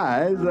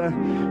surprised.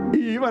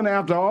 Even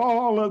after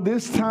all of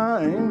this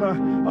time,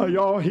 are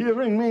y'all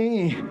hearing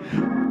me?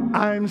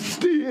 I'm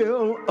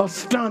still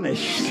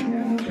astonished.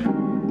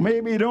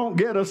 Maybe don't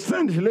get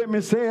astonished. Let me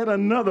say it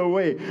another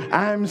way.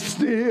 I'm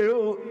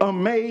still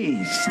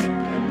amazed.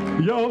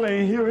 Y'all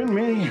ain't hearing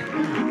me?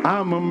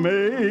 I'm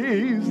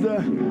amazed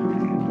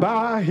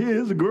by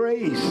his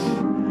grace.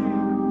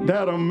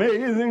 That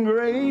amazing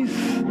grace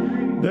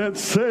that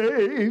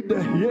saved,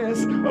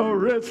 yes, a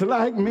wretch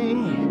like me.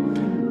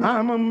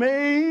 I'm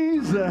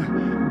amazed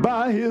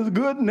by his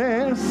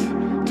goodness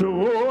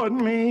toward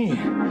me.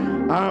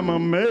 I'm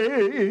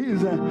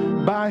amazed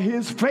by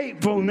his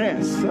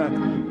faithfulness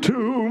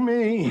to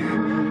me.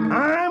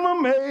 I'm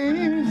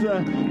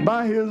amazed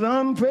by his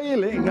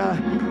unfailing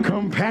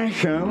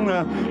compassion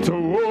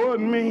toward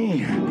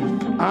me.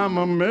 I'm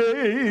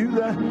amazed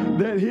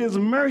that his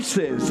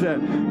mercies,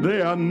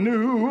 they are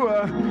new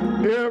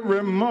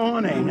every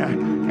morning.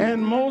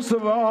 And most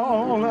of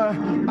all,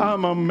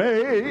 I'm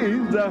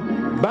amazed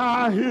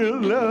by his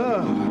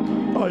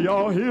love. Are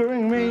y'all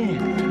hearing me?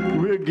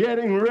 We're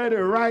getting ready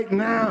right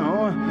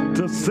now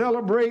to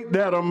celebrate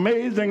that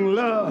amazing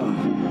love,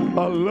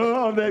 a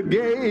love that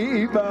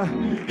gave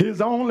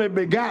his only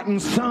begotten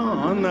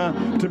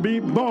son to be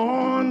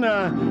born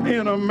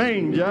in a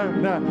manger,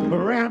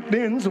 wrapped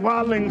in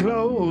swaddling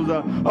clothes,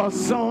 a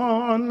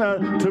son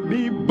to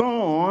be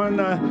born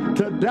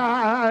to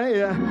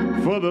die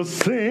for the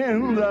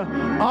sins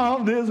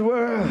of this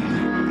world.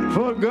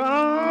 For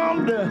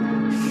God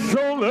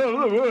so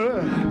loved the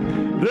world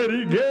that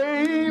he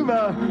gave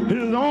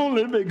his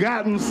only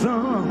begotten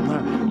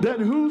son, that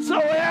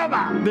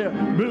whosoever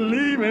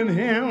believe in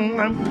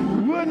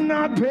him would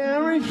not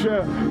perish,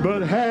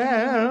 but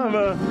have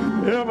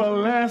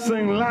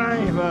everlasting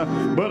life.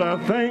 But I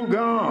thank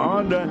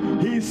God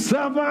he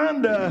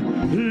suffered,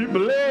 he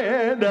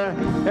bled,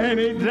 and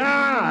he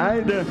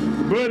died,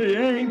 but he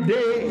ain't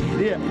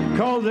dead.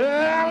 Because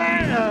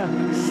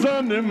early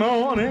Sunday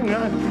morning,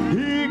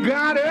 he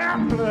got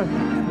up.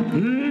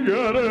 He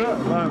got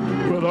up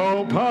with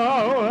all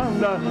power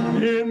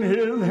in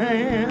his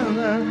hand.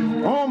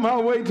 On my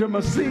way to my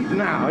seat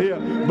now,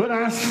 but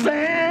I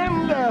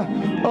stand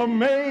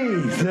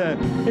amazed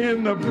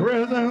in the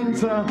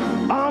presence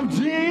of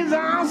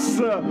Jesus,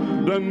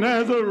 the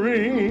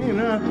Nazarene,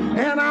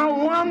 and I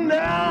wonder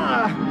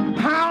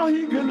how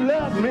he could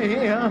love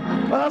me,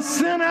 a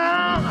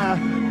sinner,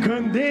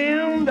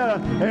 condemned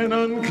and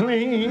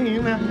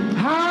unclean.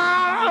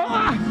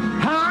 How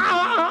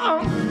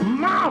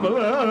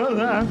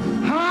marvelous,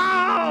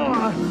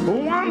 how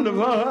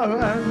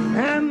wonderful,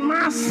 and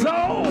my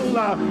soul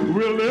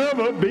will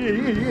ever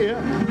be.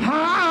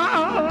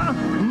 How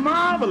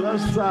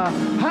marvelous,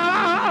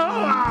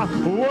 how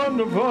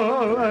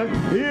wonderful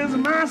is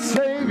my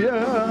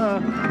Savior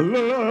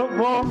love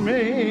for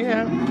me.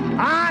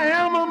 I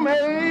am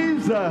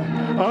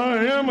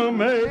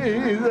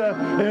amazed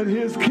at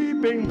his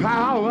keeping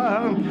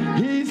power.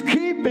 He's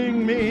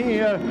keeping me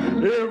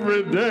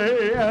every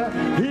day.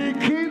 He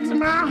keeps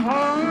my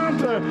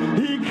heart,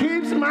 he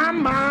keeps my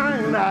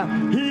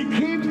mind, he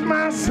keeps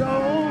my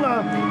soul.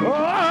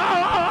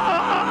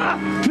 Oh,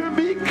 to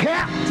be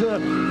kept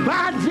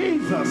by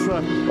Jesus.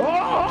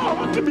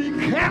 Oh, to be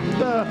kept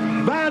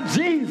by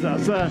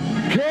Jesus.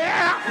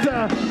 Kept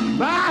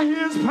by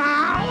his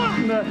power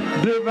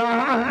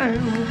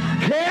divine.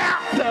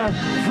 Kept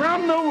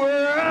from the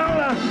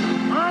world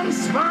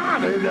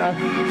unspotted,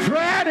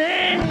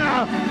 treading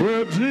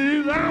where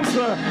Jesus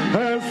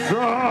has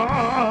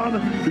trod.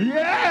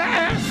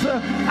 Yes,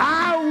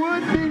 I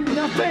would be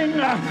nothing.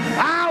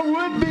 I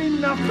would be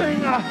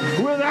nothing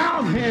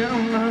without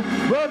him.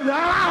 But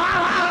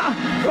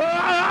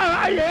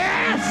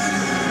yes,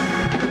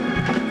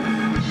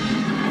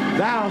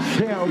 thou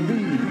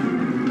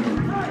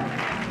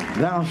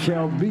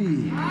shalt be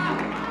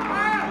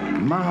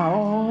my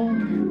all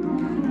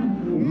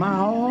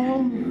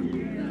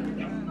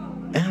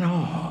and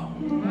all.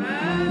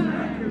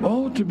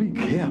 Oh, to be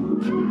kept.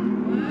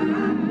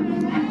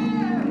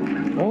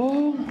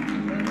 Oh,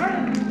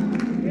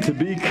 to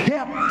be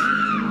kept.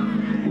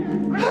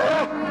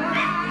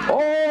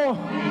 Oh,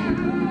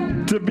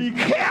 to be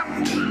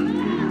kept.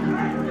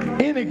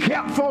 Any Any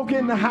kept folk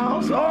in the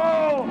house?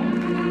 Oh,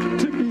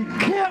 to be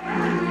kept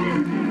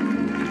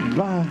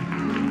by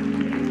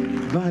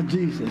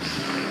Jesus.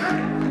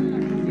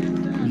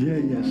 Yeah,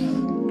 yes.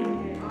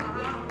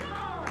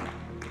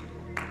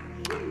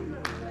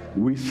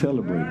 We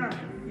celebrate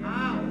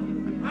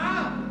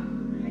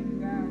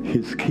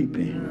his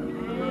keeping.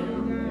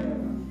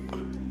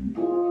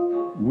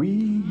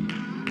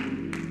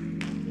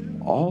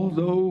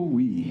 Although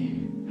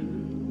we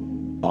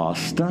are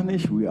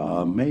astonished, we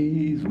are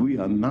amazed, we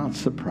are not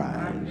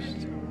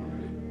surprised,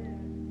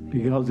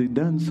 because he's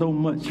done so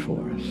much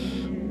for us.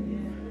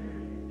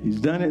 He's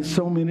done it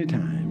so many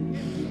times.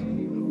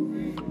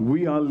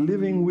 We are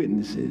living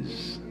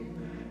witnesses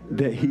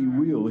that he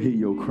will hear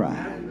your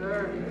cry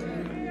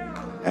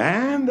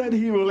and that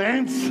he will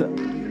answer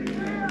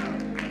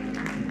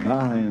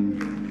by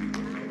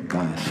and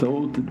by.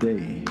 So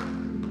today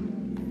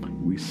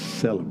we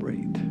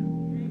celebrate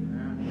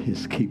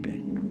his keeping.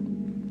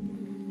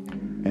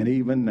 And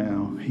even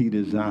now, he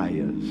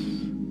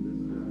desires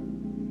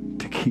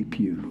to keep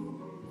you.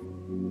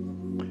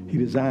 He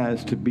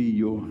desires to be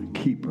your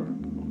keeper.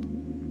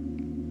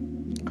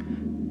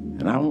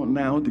 And I want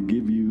now to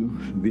give you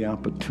the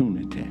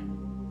opportunity.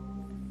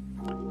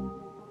 I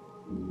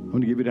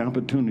want to give you the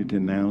opportunity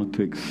now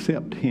to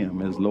accept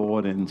him as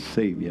Lord and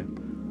Savior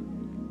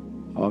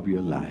of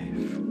your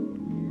life.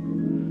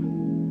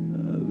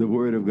 The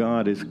word of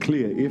God is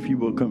clear. If you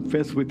will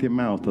confess with your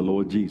mouth the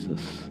Lord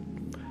Jesus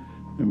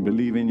and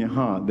believe in your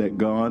heart that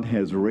God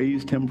has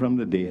raised him from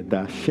the dead,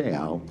 thou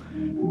shalt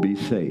be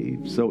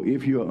saved. So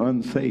if you're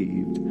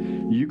unsaved,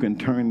 you can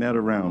turn that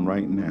around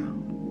right now.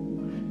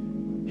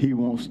 He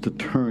wants to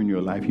turn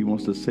your life. He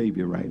wants to save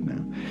you right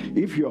now.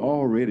 If you're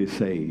already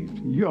saved,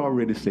 you're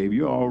already saved.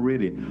 You're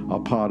already a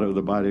part of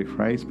the body of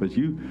Christ, but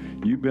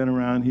you've been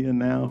around here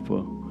now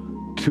for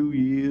 2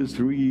 years,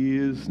 3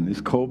 years, and this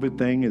COVID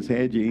thing has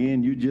had you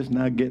in. You're just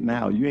not getting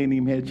out. You ain't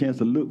even had a chance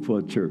to look for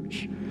a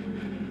church.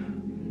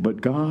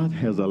 But God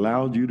has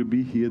allowed you to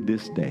be here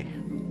this day.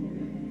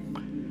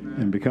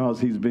 And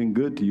because he's been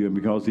good to you and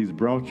because he's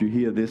brought you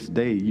here this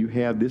day, you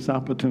have this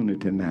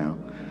opportunity now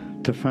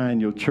to find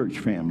your church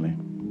family.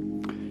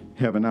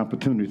 Have an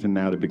opportunity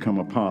now to become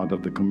a part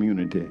of the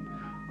community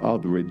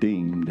of the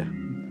redeemed,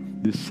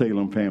 this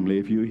Salem family.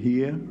 If you're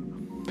here,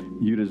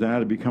 you desire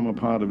to become a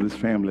part of this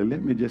family,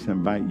 let me just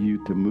invite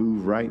you to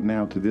move right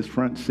now to this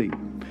front seat.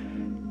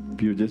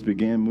 If you just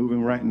begin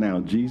moving right now,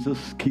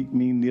 Jesus, keep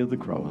me near the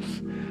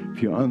cross.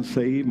 If you're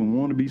unsaved and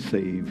want to be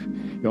saved,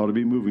 you ought to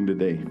be moving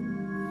today.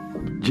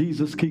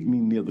 Jesus, keep me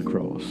near the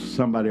cross.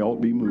 Somebody ought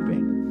to be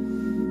moving.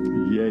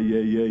 Yeah,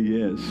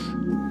 yes.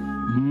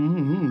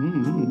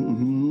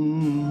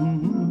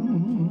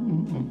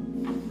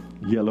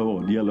 Yeah,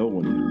 Lord.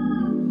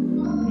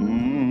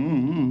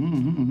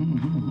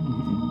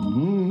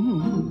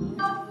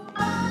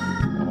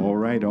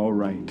 All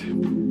right.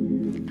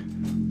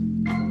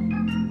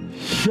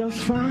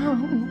 Just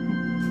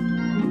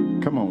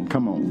found. Come on.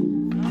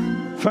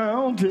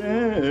 Fountain.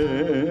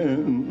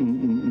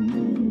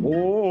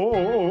 Oh,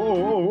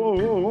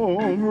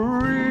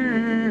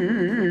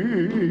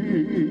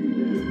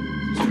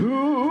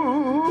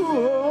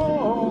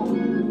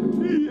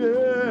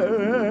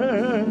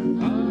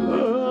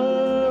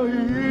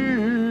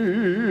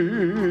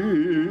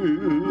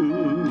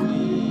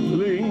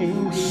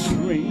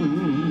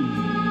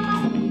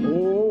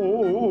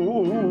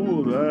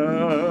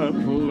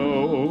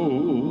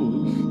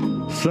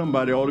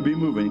 somebody ought to be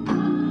moving.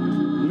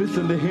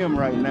 Listen to him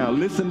right now.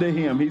 Listen to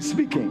him. He's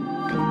speaking.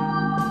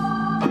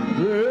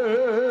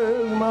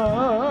 There's mountain.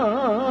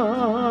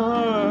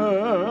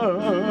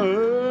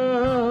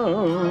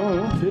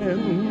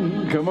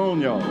 Come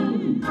on, y'all.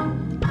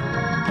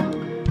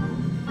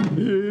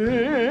 In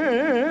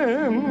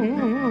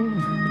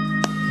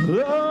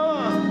the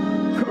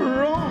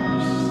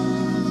cross.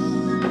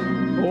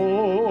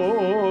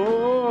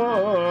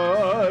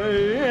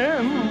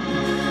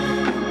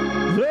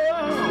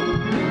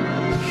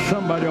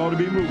 Somebody ought to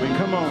be moving.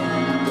 Come on.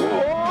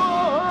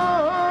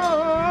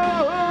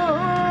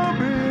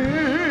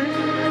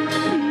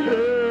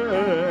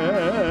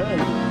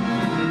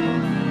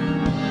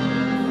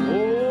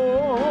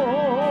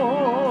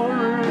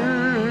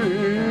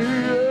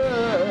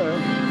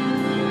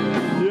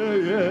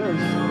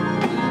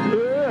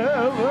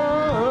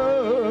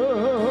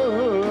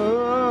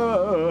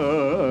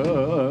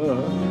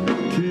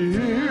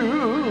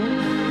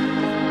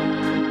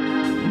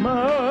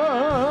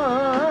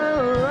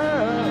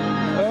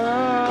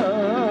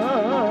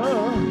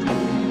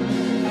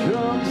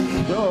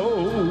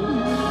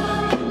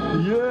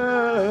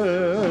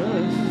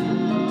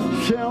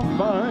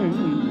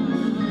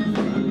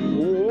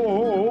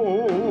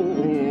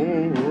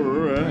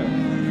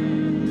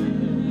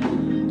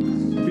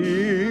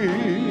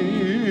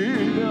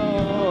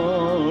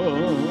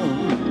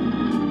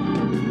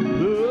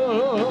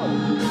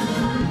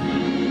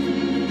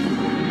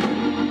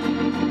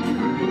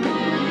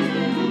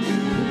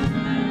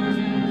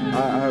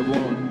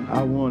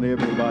 I want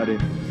everybody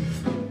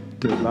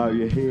to bow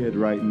your head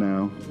right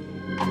now.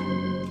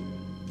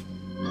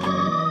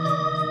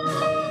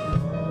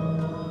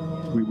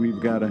 We've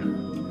got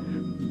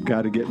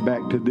to get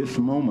back to this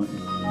moment.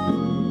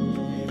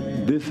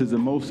 This is the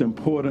most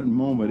important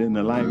moment in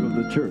the life of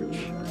the church.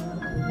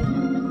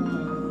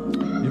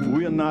 If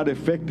we are not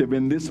effective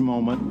in this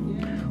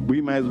moment,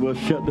 we might as well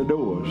shut the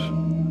doors.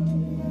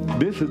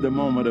 This is the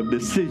moment of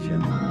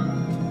decision.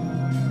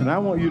 And I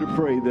want you to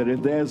pray that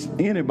if there's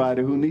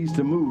anybody who needs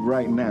to move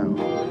right now,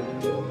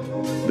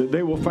 that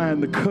they will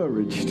find the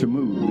courage to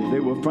move, that they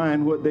will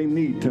find what they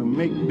need to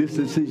make this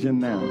decision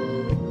now.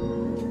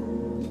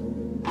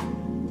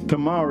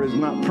 Tomorrow is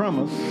not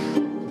promised.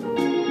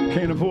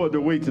 Can't afford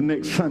to wait till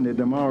next Sunday.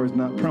 Tomorrow is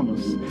not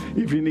promised.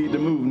 If you need to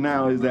move,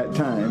 now is that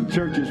time.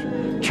 Church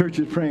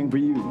is praying for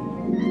you.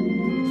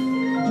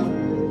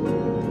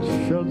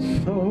 Shall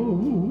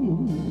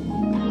soul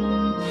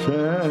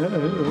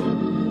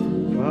shall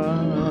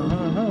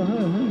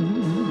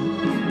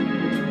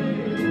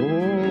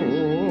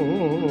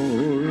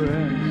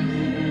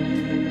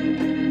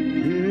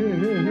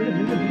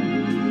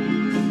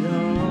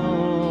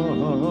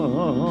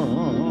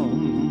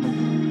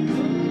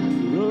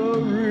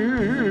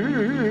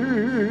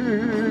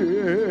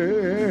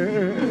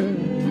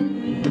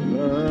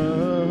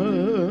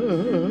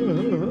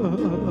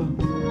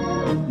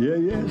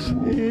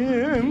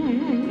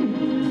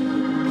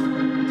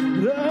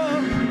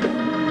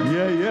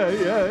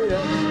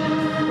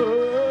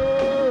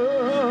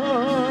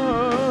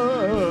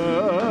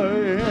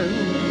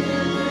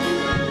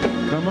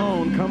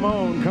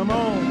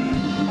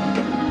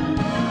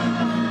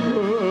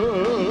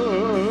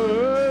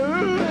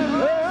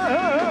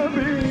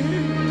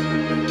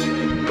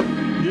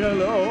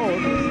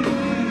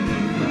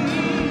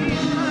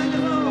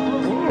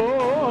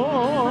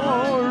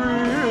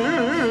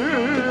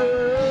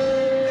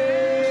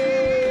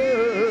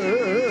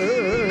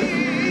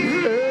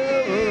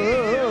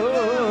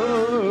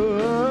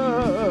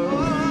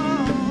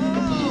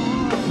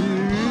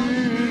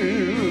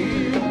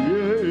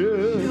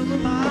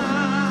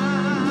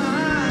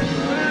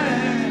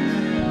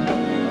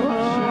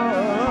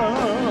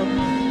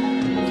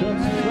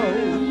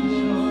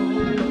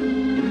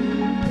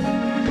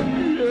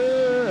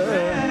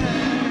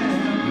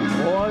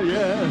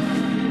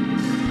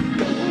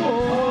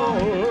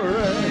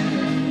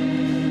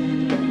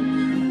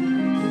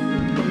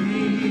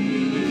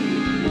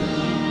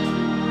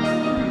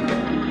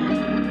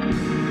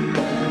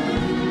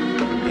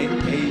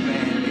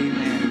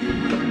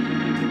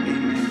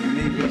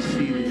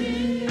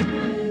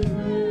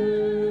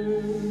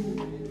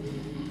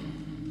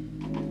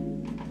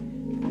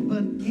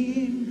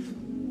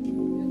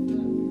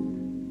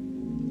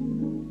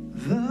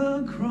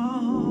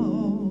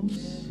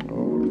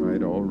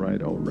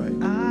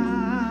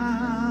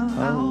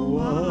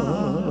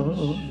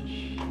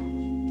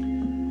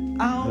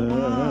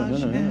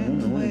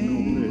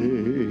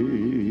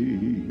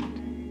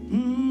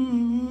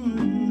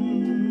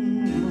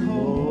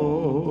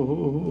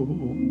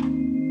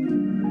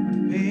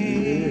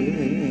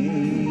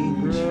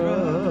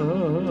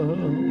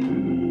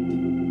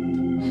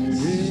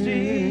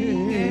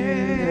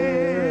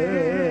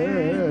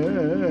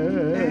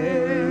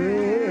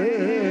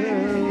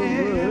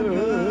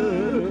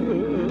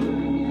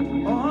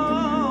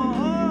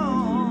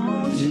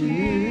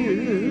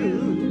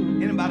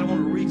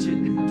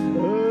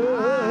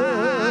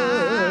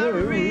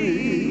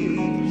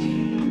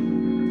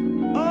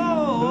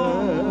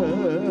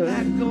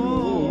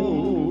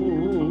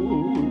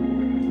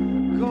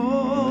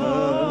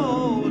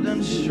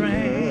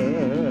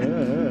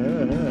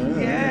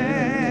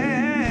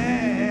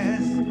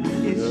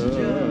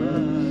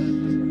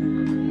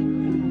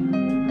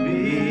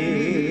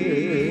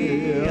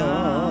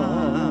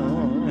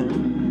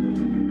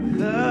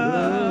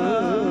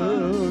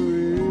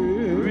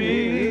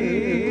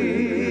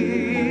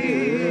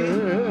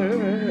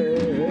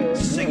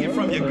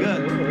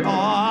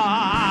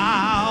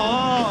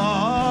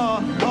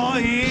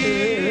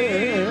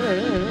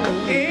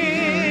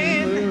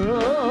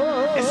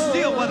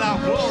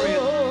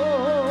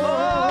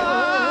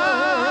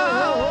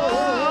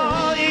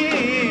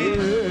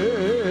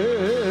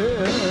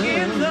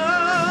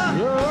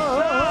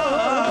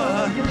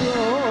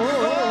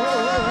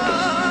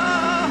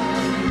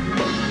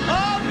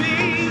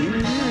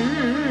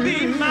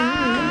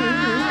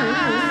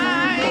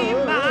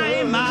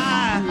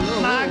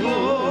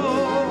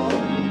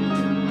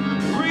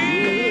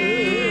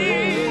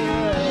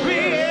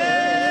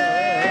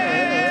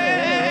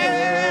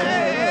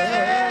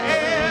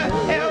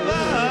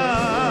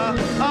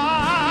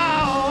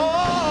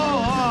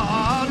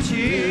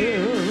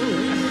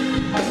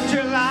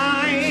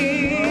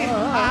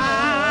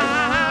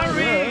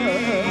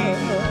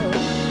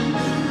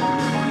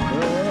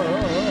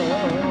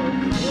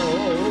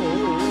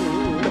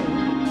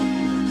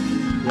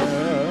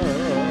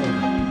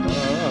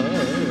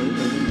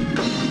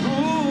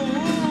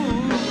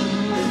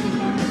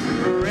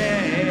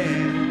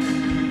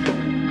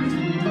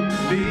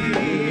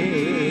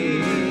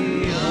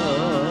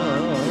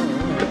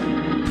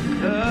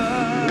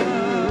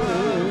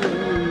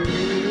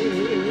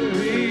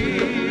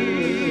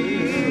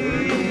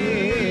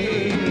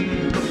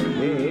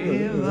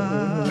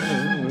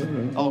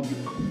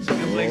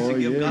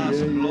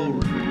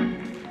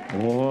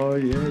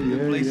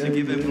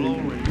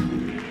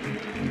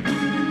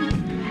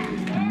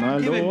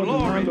Give him Lord,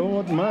 glory. my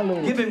Lord, my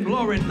Lord. Give him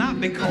glory not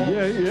because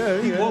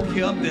he woke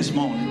you up this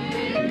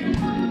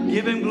morning.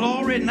 Give him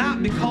glory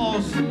not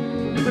because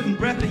he's putting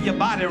breath in your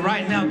body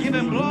right now. Give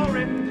him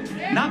glory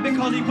not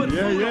because he put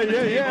food on the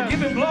table.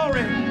 Give him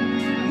glory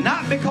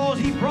not because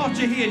he brought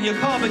you here in your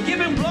car, but give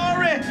him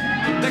glory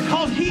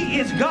because he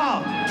is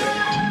God.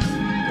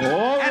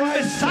 And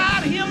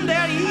beside him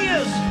there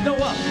is no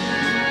other.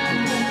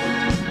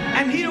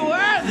 And he's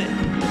worthy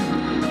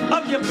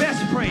of your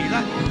best praise.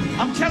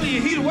 I'm telling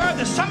you, he's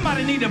worthy.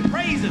 Somebody need to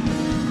praise him.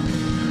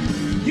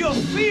 You'll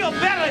feel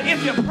better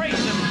if you praise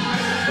him.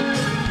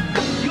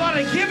 You ought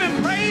to give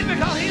him praise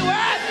because he's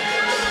worthy.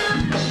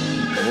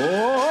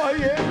 Oh,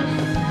 yeah.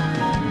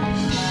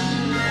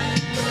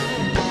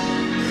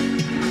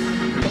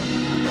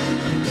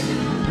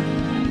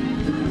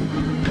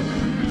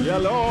 Yeah,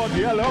 Lord,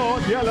 yeah,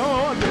 Lord, yeah,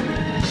 Lord.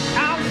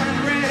 Alpha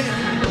and red.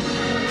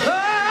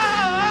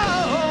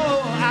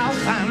 Oh,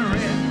 Alpha and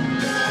red.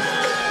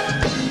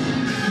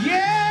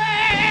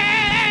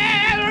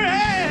 Yeah,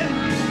 red.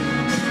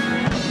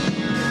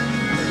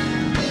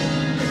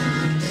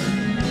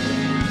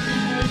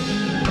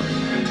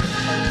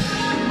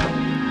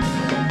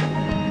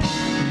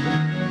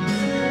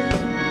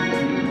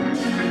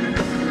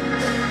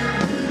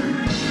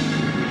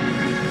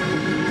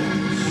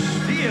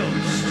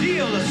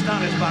 Still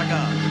astonished by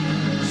God.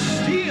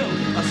 Still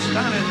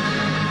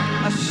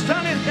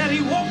astonished that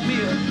he woke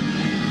me up.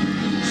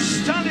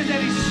 Astonished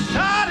that he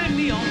started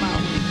me on my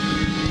way.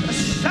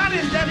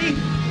 Astonished that he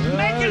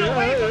making a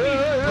way for me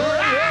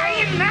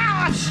right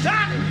now.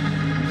 Astonished.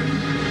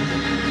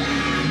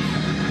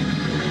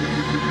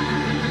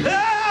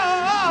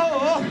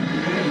 Oh,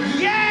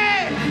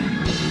 yeah.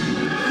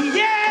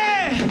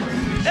 Yeah.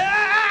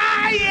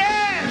 Ah,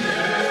 yeah.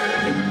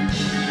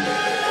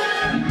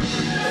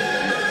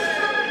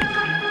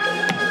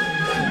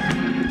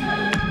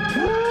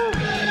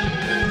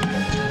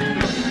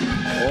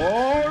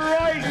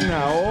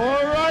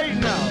 All right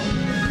now.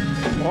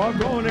 Oh,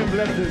 go on and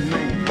bless his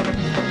name.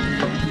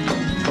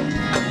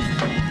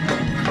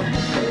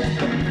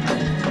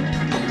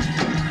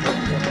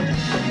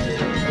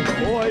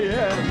 Oh,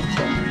 yeah.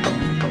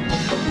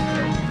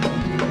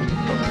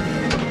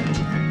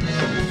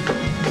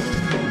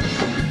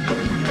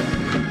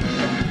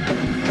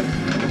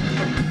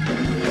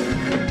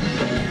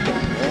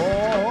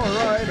 All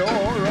right.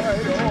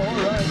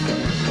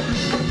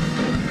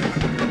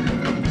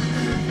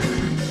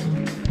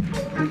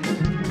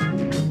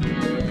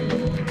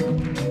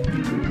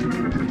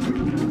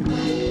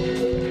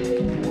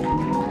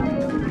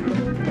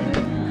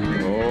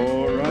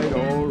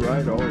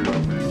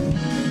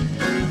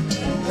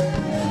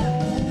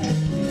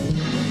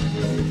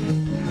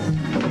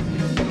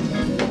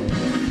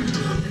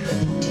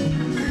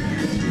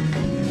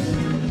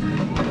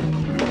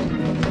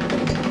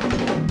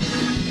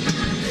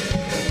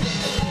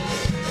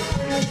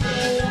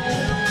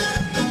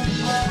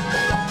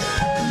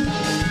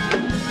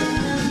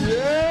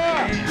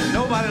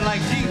 Nobody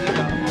like Jesus,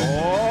 y'all.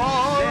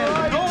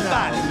 There's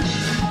nobody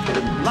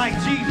like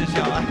Jesus,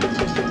 y'all.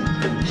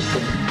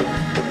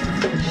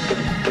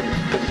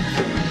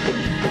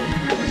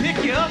 Pick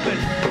you up and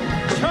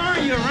turn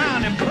you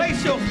around and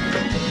place your...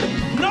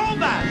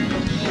 Nobody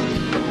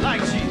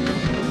like Jesus.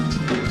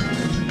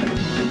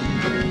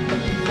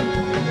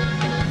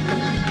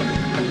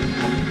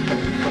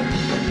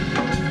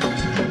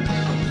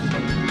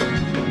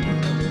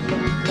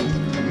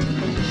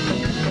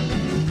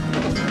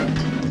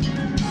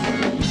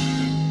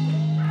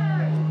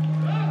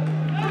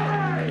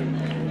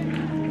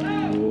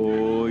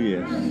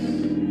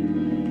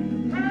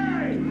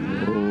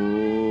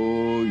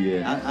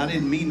 I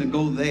didn't mean to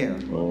go there.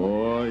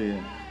 Oh,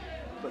 yeah.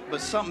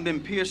 But something been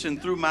piercing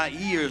through my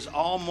ears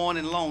all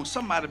morning long.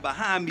 Somebody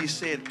behind me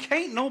said,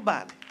 can't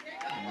nobody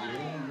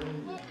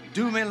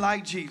do me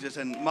like Jesus.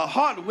 And my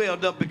heart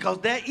welled up because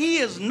there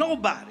is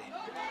nobody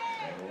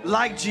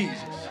like Jesus.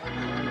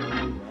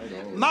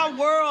 My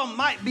world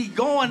might be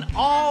going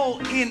all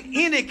in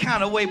any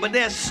kind of way, but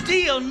there's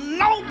still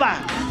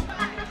nobody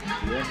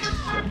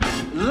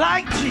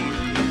like Jesus.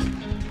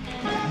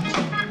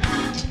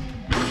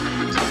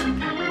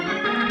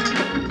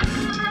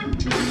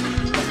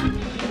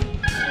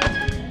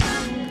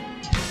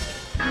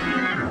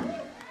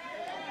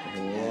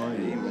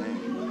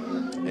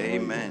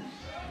 Amen.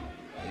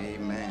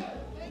 Amen.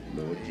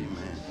 Lord,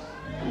 amen.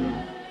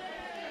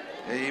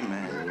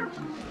 Amen.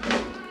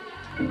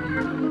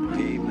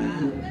 Amen.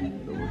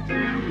 Lord,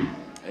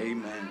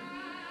 amen.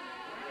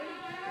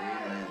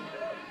 Amen.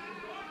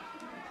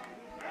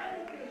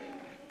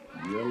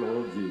 Your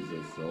Lord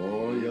Jesus.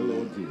 Oh, your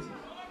Lord Jesus.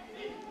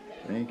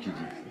 Thank you,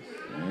 Jesus.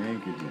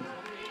 Thank you, Jesus.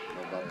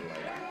 Nobody like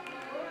it.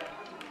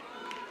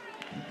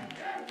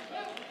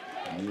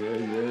 Yeah.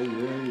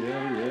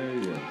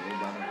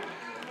 Nobody.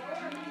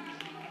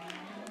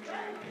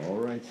 All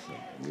right, sir.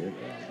 Yeah,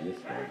 God.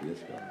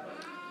 Yes, God.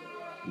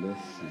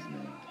 Bless his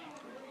name.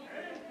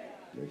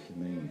 Bless your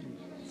name,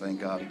 Jesus. Thank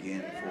God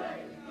again for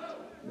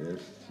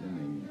Bless your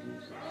name,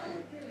 Jesus.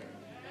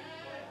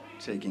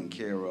 taking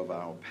care of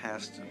our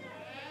pastor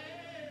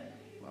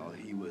while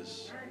he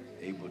was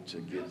able to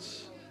get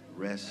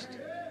rest.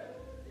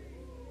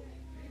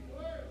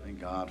 Thank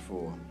God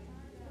for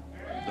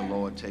the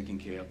Lord taking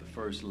care of the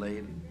First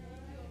Lady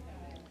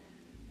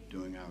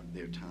during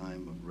their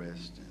time of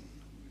rest, and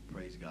we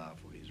praise God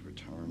for his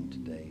return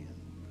today. And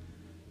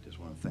just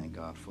want to thank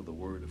God for the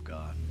Word of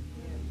God.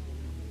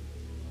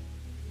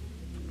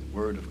 The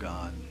Word of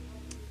God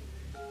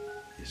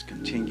is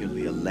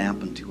continually a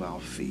lamp unto our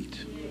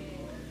feet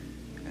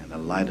and a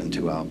light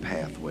unto our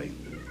pathway.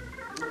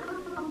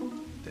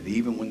 That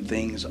even when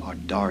things are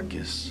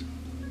darkest,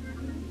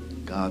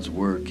 God's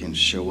Word can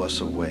show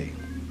us a way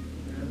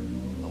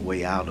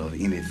out of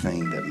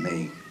anything that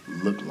may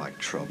look like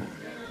trouble.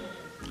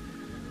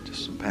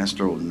 Just some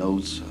pastoral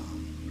notes.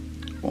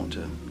 Want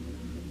to,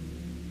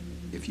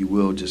 if you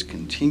will, just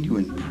continue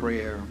in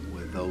prayer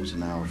with those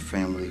in our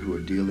family who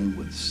are dealing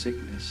with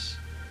sickness.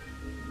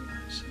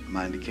 It's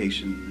my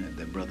indication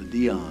that Brother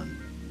Dion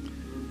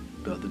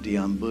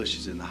Bush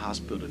is in the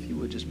hospital. If you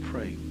would just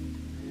pray.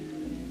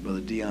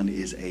 Brother Dion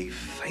is a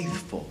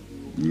faithful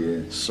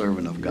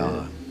servant of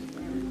God.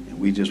 And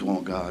we just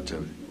want God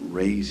to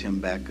raise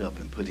him back up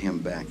and put him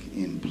back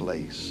in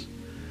place.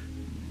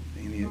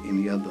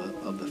 Any other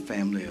of the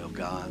family of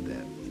God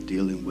that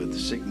dealing with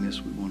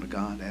sickness, we want to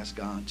ask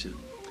God to,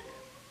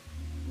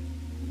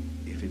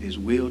 if it is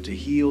will to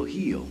heal,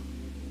 heal.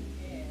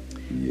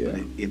 Yeah.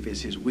 But if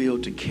it's his will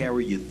to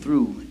carry you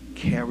through,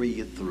 carry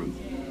you through.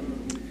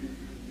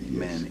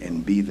 Amen. Yes.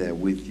 And be there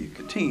with you.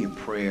 Continue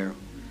prayer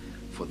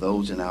for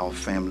those in our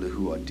family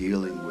who are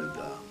dealing with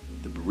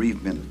the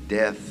bereavement of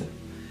death.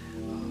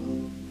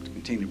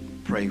 Continue to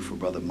pray for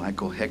Brother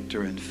Michael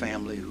Hector and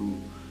family, who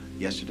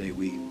yesterday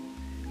we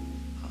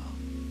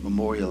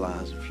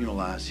memorialized and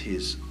funeralized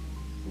his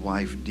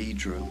wife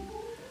Deidre,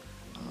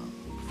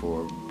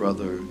 for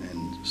brother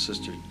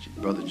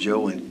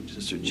Joe and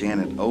sister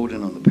Janet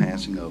Oden on the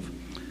passing of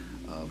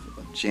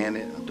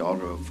Janet, a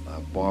daughter of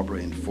Barbara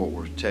in Fort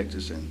Worth,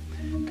 Texas. And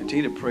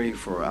continue to pray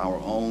for our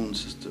own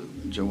sister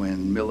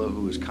Joanne Miller,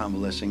 who is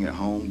convalescing at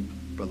home.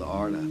 Brother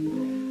Art,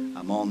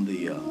 I'm on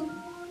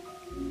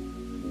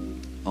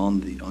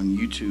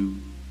YouTube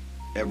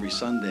every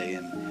Sunday,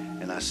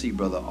 and I see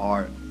Brother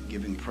Art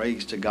giving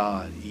praise to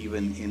God,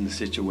 even in the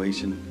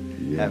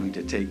situation, having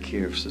to take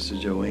care of Sister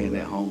Joanne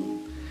at home,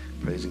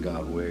 praising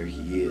God where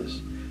he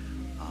is.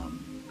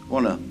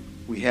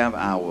 We have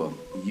our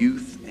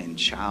Youth and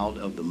Child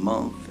of the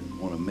Month, and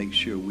want to make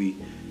sure we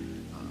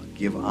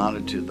give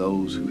honor to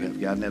those who have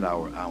gotten it.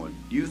 Our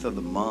Youth of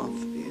the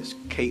Month is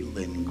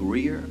Caitlin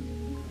Greer.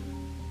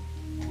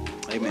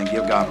 Amen.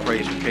 Give God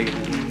praise for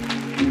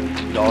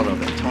Caitlin, daughter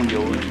of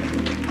Antonio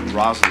and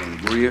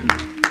Rosalind Greer.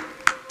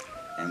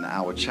 And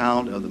our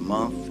Child of the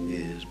Month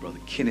is Brother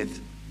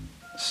Kenneth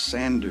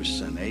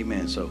Sanderson.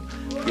 Amen. So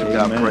give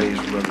God praise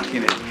for Brother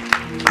Kenneth,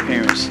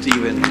 parents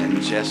Stephen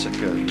and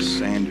Jessica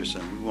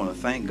Sanderson. We want to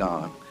thank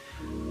God.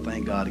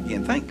 Thank God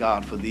again. Thank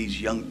God for these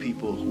young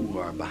people who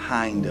are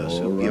behind us,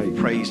 who give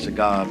praise to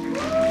God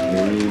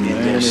in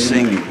their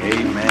singing.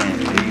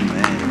 Amen.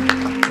 Amen.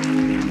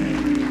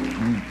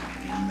 Amen.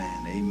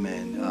 Amen.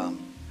 Amen.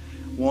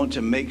 Want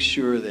to make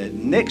sure that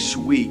next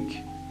week,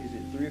 is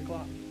it 3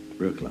 o'clock?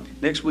 3 o'clock.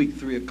 Next week,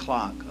 3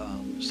 o'clock,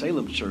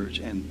 Salem Church,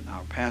 and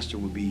our pastor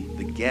will be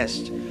the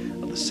guest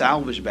of the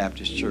Salvage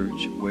Baptist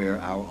Church, where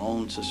our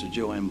own Sister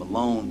Joanne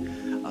Malone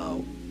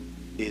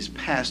is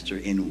pastor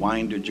in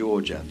Winder,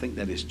 Georgia. I think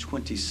that is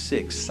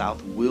 26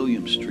 South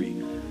William Street,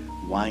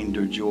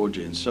 Winder,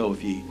 Georgia. And so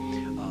if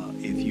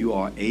you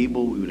are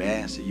able, we would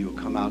ask that you will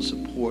come out,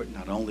 support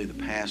not only the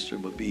pastor,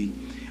 but be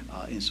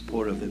in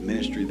support of the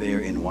ministry there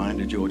in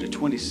Winder, Georgia.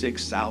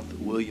 26 South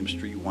William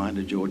Street,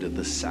 Winder, Georgia,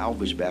 the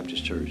Salvage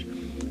Baptist Church,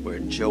 where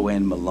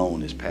Joanne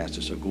Malone is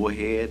pastor. So go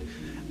ahead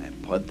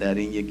and put that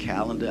in your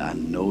calendar. I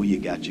know you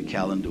got your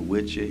calendar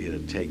with you.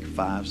 It'll take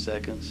 5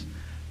 seconds.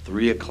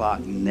 3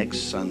 o'clock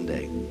next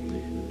Sunday.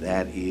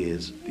 That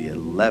is the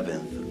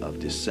 11th of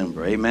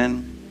December.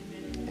 Amen.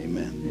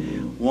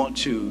 Amen. Want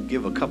to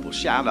give a couple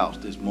shout outs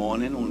this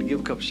morning. I want to give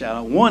a couple shout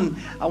outs. One,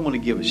 I want to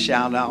give a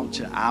shout out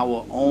to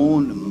our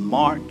own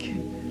Mark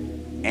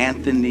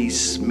Anthony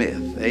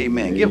Smith.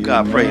 Amen. Give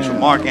God praise for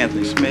Mark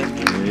Anthony Smith.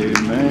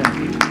 Amen.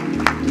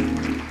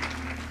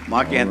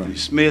 Mark Anthony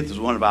Smith is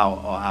one of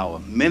our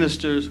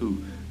ministers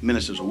who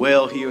ministers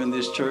well here in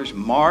this church.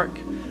 Mark,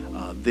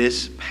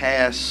 this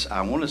past,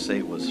 I want to say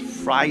it was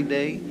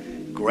Friday,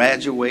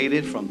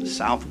 graduated from the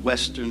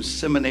Southwestern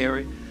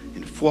Seminary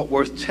in Fort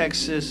Worth,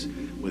 Texas,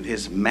 with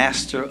his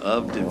Master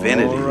of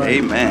Divinity.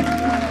 Amen.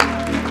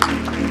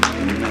 Amen.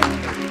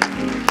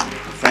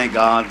 Thank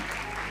God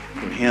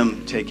for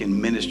him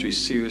taking ministry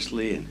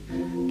seriously and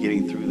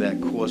getting through that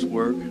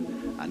coursework.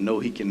 I know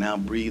he can now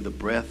breathe a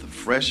breath of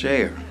fresh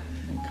air,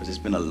 because it's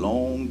been a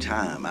long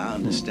time. I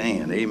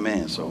understand.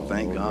 Amen. So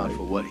thank God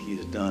for what he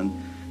has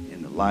done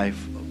in the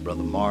life of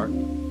Brother Mark.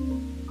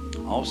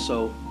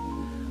 Also,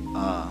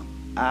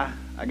 I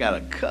got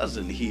a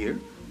cousin here,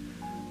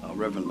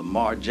 Reverend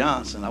Lamar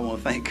Johnson. I want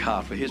to thank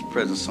God for his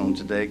presence on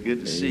today.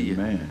 Good to see you.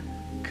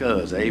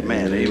 Cuz,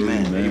 amen,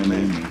 amen, amen,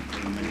 amen.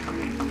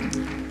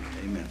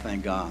 Amen.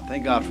 Thank God.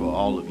 Thank God for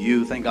all of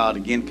you. Thank God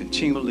again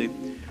continually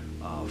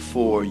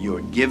for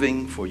your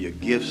giving, for your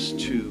gifts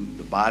to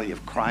the body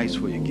of Christ,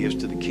 for your gifts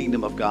to the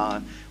kingdom of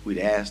God. We'd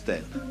ask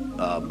that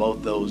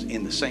both those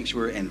in the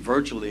sanctuary and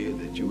virtually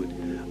that you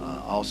would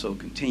also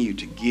continue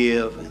to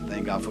give, and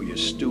thank God for your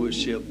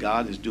stewardship.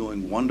 God is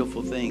doing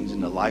wonderful things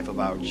in the life of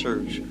our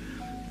church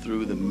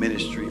through the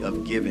ministry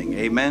of giving.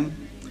 Amen.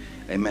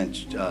 Amen.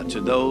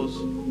 To those.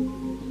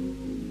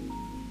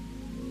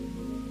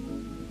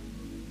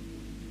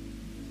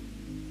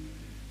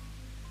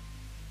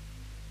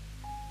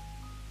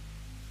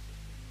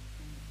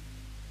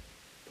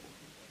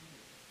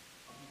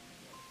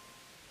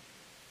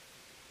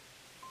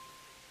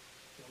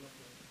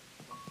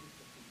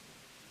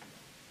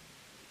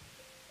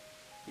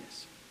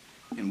 Yes.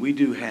 And we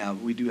do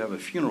have a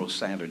funeral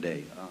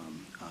Saturday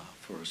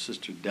for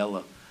Sister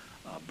Della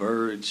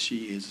Bird.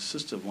 She is a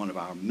sister of one of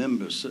our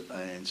members,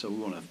 and so we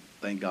want to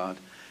thank God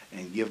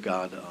and give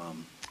God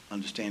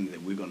understanding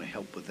that we're going to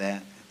help with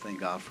that.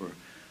 Thank God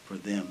for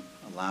them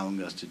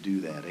allowing us to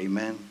do that.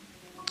 Amen.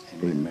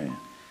 Amen.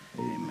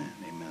 Amen.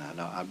 Amen. I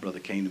know our brother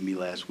came to me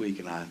last week,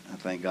 and I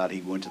thank God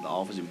he went to the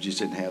office. He just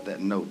didn't have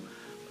that note.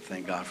 But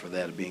thank God for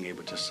that, being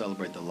able to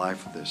celebrate the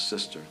life of their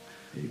sister.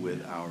 Amen.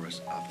 With our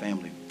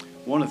family.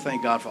 I want to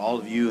thank God for all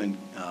of you and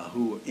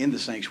who are in the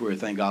sanctuary.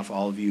 Thank God for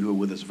all of you who are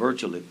with us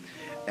virtually.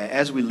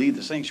 As we leave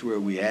the sanctuary,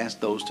 we ask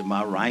those to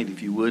my right,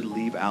 if you would,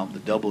 leave out the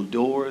double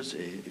doors.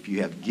 If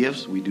you have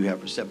gifts, we do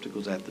have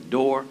receptacles at the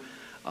door.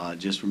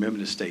 Just remember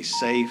to stay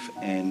safe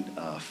and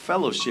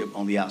fellowship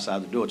on the outside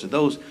of the door. To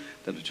those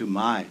that are to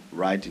my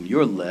right and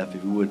your left,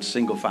 if you would,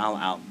 single file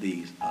out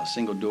the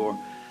single door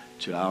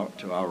to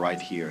our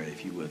right here,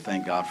 if you would.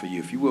 Thank God for you.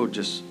 If you will,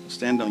 just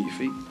stand on your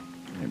feet.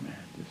 Amen.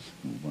 Just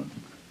move on.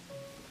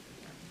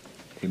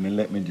 Amen.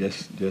 Let me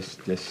just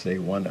say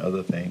one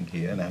other thing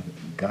here, and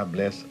God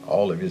bless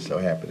all of you. So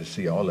happy to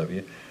see all of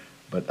you.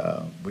 But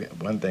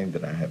one thing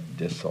that I have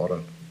just sort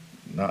of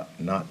not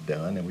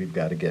done, and we've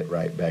got to get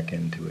right back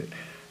into it.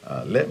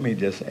 Let me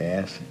just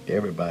ask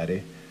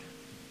everybody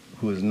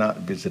who is not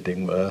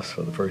visiting with us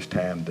for the first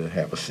time to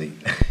have a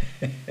seat.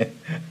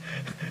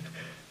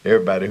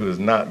 Everybody who is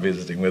not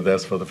visiting with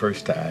us for the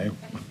first time.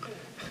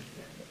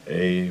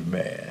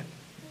 Amen.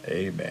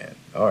 Amen.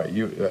 All right,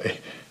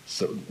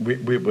 so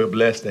we're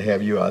blessed to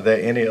have you. Are there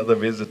any other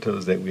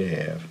visitors that we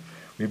have?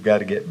 We've got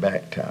to get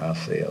back to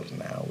ourselves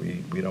now.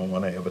 We don't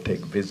want to ever take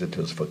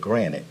visitors for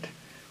granted.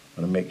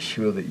 We want to make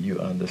sure that you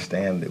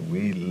understand that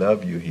we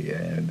love you here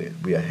and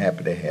that we are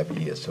happy to have you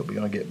here. So we're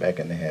going to get back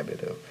in the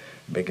habit of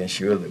making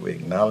sure that we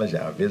acknowledge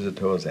our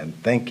visitors and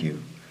thank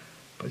you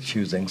for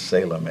choosing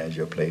Salem as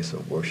your place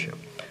of worship.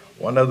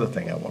 One other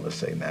thing I want to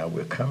say now,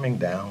 we're coming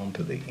down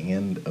to the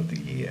end of the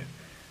year.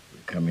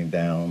 Coming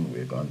down,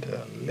 we're going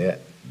to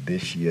let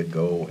this year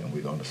go, and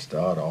we're going to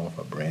start off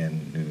a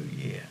brand new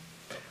year.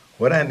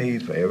 What I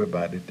need for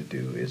everybody to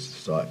do is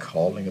start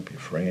calling up your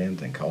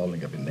friends and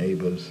calling up your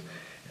neighbors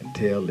and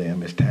tell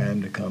them it's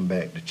time to come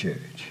back to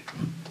church.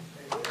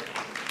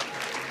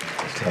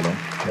 Just tell them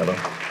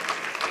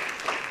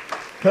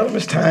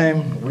it's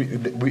time.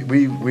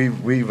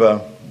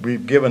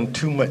 We've given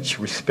too much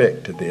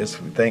respect to this.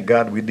 Thank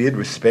God we did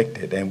respect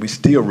it, and we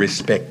still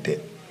respect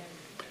it.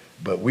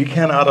 But we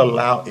cannot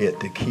allow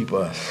it to keep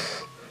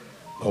us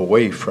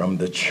away from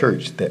the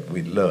church that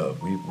we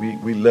love.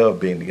 We love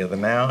being together.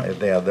 Now, if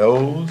there are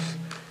those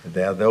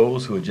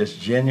who are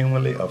just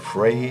genuinely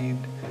afraid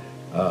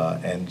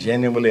and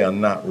genuinely are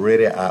not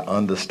ready, I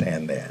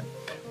understand that.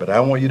 But I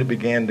want you to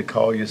begin to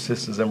call your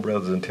sisters and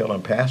brothers and tell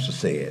them, Pastor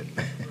said,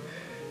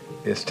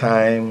 it's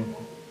time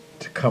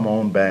to come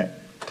on back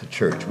to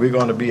church. We're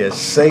going to be as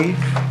safe.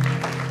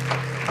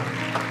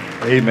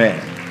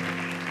 Amen.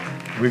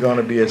 We're going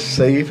to be as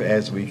safe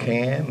as we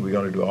can. We're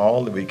going to do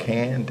all that we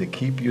can to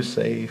keep you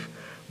safe.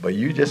 But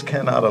you just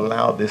cannot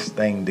allow this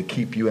thing to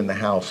keep you in the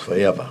house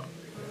forever.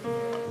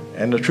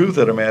 And the truth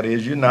of the matter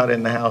is you're not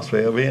in the house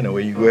forever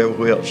anyway. You go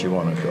everywhere else you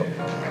want to go.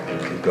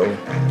 You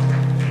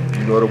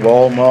go to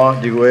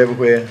Walmart. You go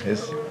everywhere.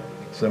 It's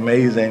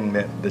amazing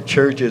that the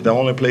church is the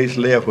only place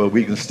left where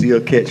we can still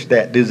catch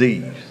that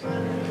disease.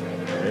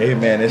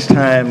 Amen. It's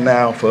time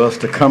now for us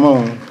to come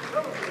on.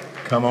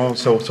 Come on.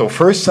 So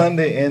first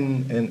Sunday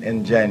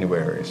in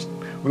January,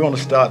 we're going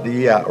to start the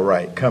year out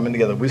right, coming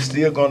together. We're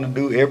still going to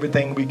do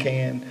everything we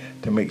can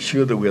to make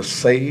sure that we're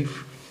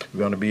safe.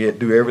 We're going to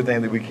do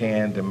everything that we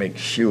can to make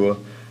sure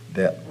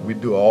that we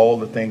do all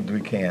the things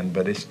we can.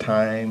 But it's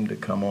time to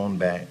come on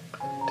back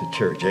to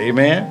church.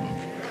 Amen?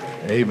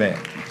 Amen.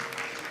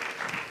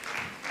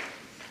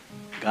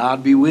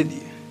 God be with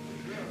you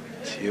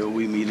till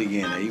we meet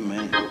again.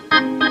 Amen.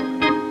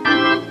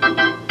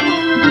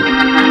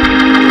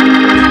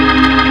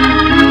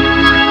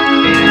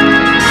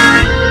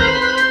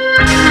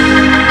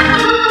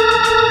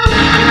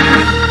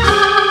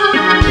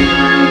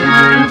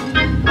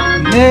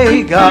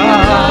 May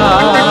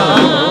God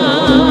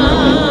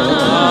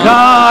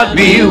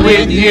be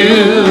with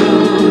you.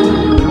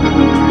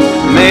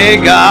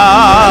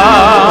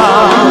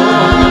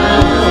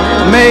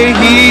 May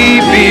He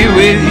be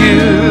with you.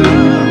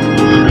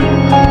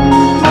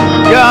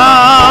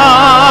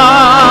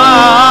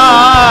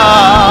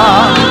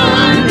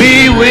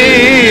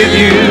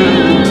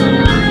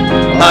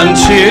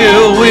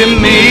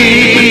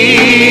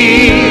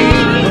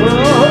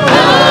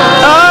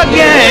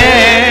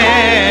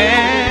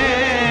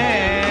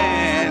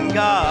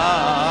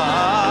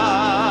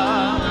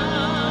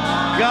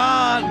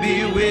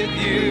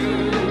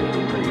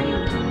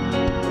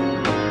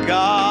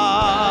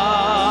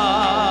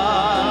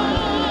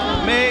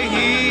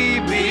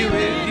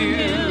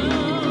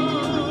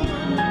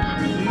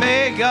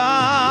 May God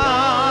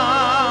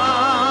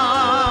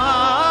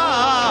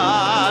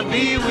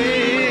be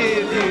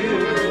with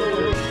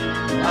you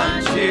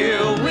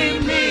until we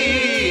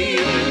meet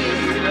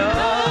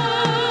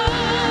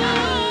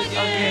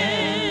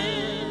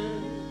again.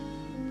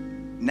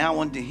 Now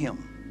unto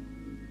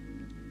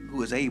him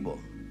who is able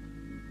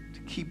to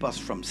keep us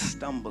from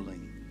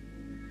stumbling,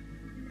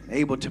 and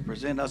able to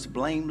present us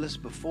blameless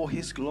before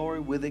his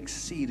glory with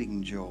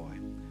exceeding joy.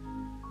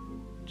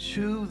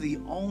 To the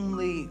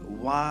only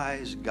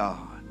wise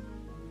God,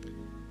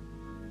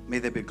 may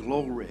there be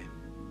glory,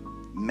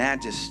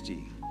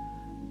 majesty,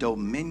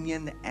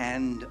 dominion,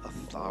 and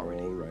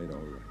authority. All right.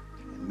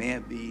 And may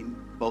it be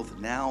both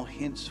now,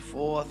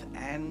 henceforth,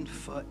 and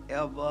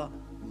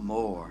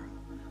forevermore.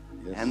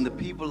 Yes, and the sir.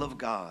 people of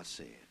God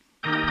said,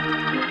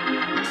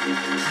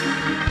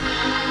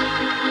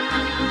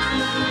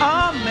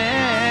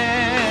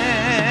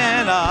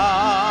 Amen. Amen.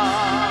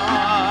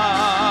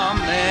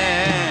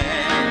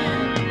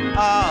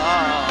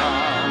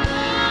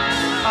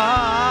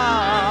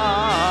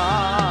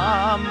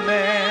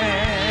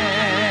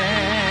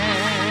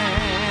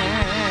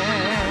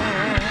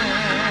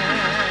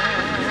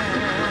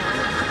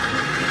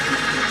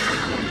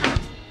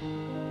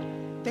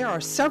 There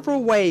are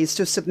several ways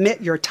to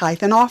submit your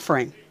tithe and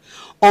offering.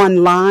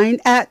 Online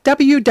at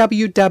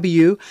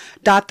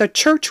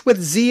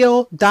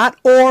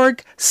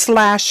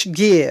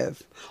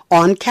www.thechurchwithzeal.org/give,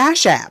 on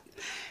Cash App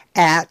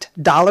at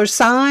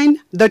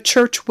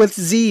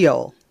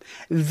 $thechurchwithzeal,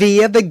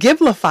 via the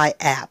Givelify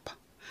app,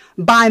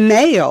 by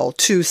mail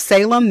to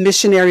Salem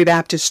Missionary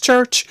Baptist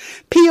Church,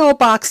 P.O.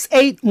 Box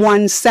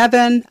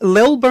 817,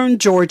 Lilburn,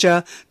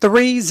 Georgia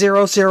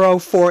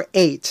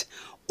 30048,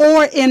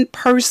 or in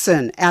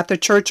person at the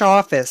church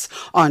office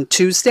on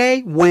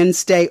Tuesday,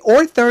 Wednesday,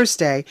 or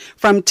Thursday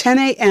from 10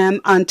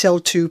 a.m. until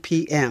 2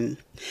 p.m.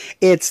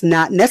 It's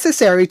not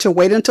necessary to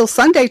wait until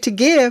Sunday to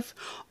give.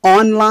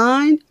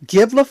 Online,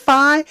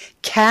 Givelify,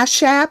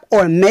 Cash App,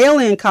 or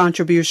mail-in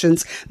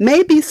contributions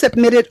may be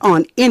submitted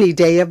on any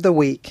day of the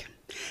week.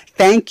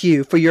 Thank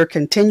you for your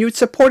continued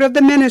support of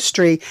the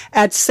ministry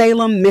at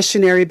Salem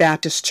Missionary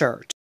Baptist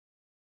Church.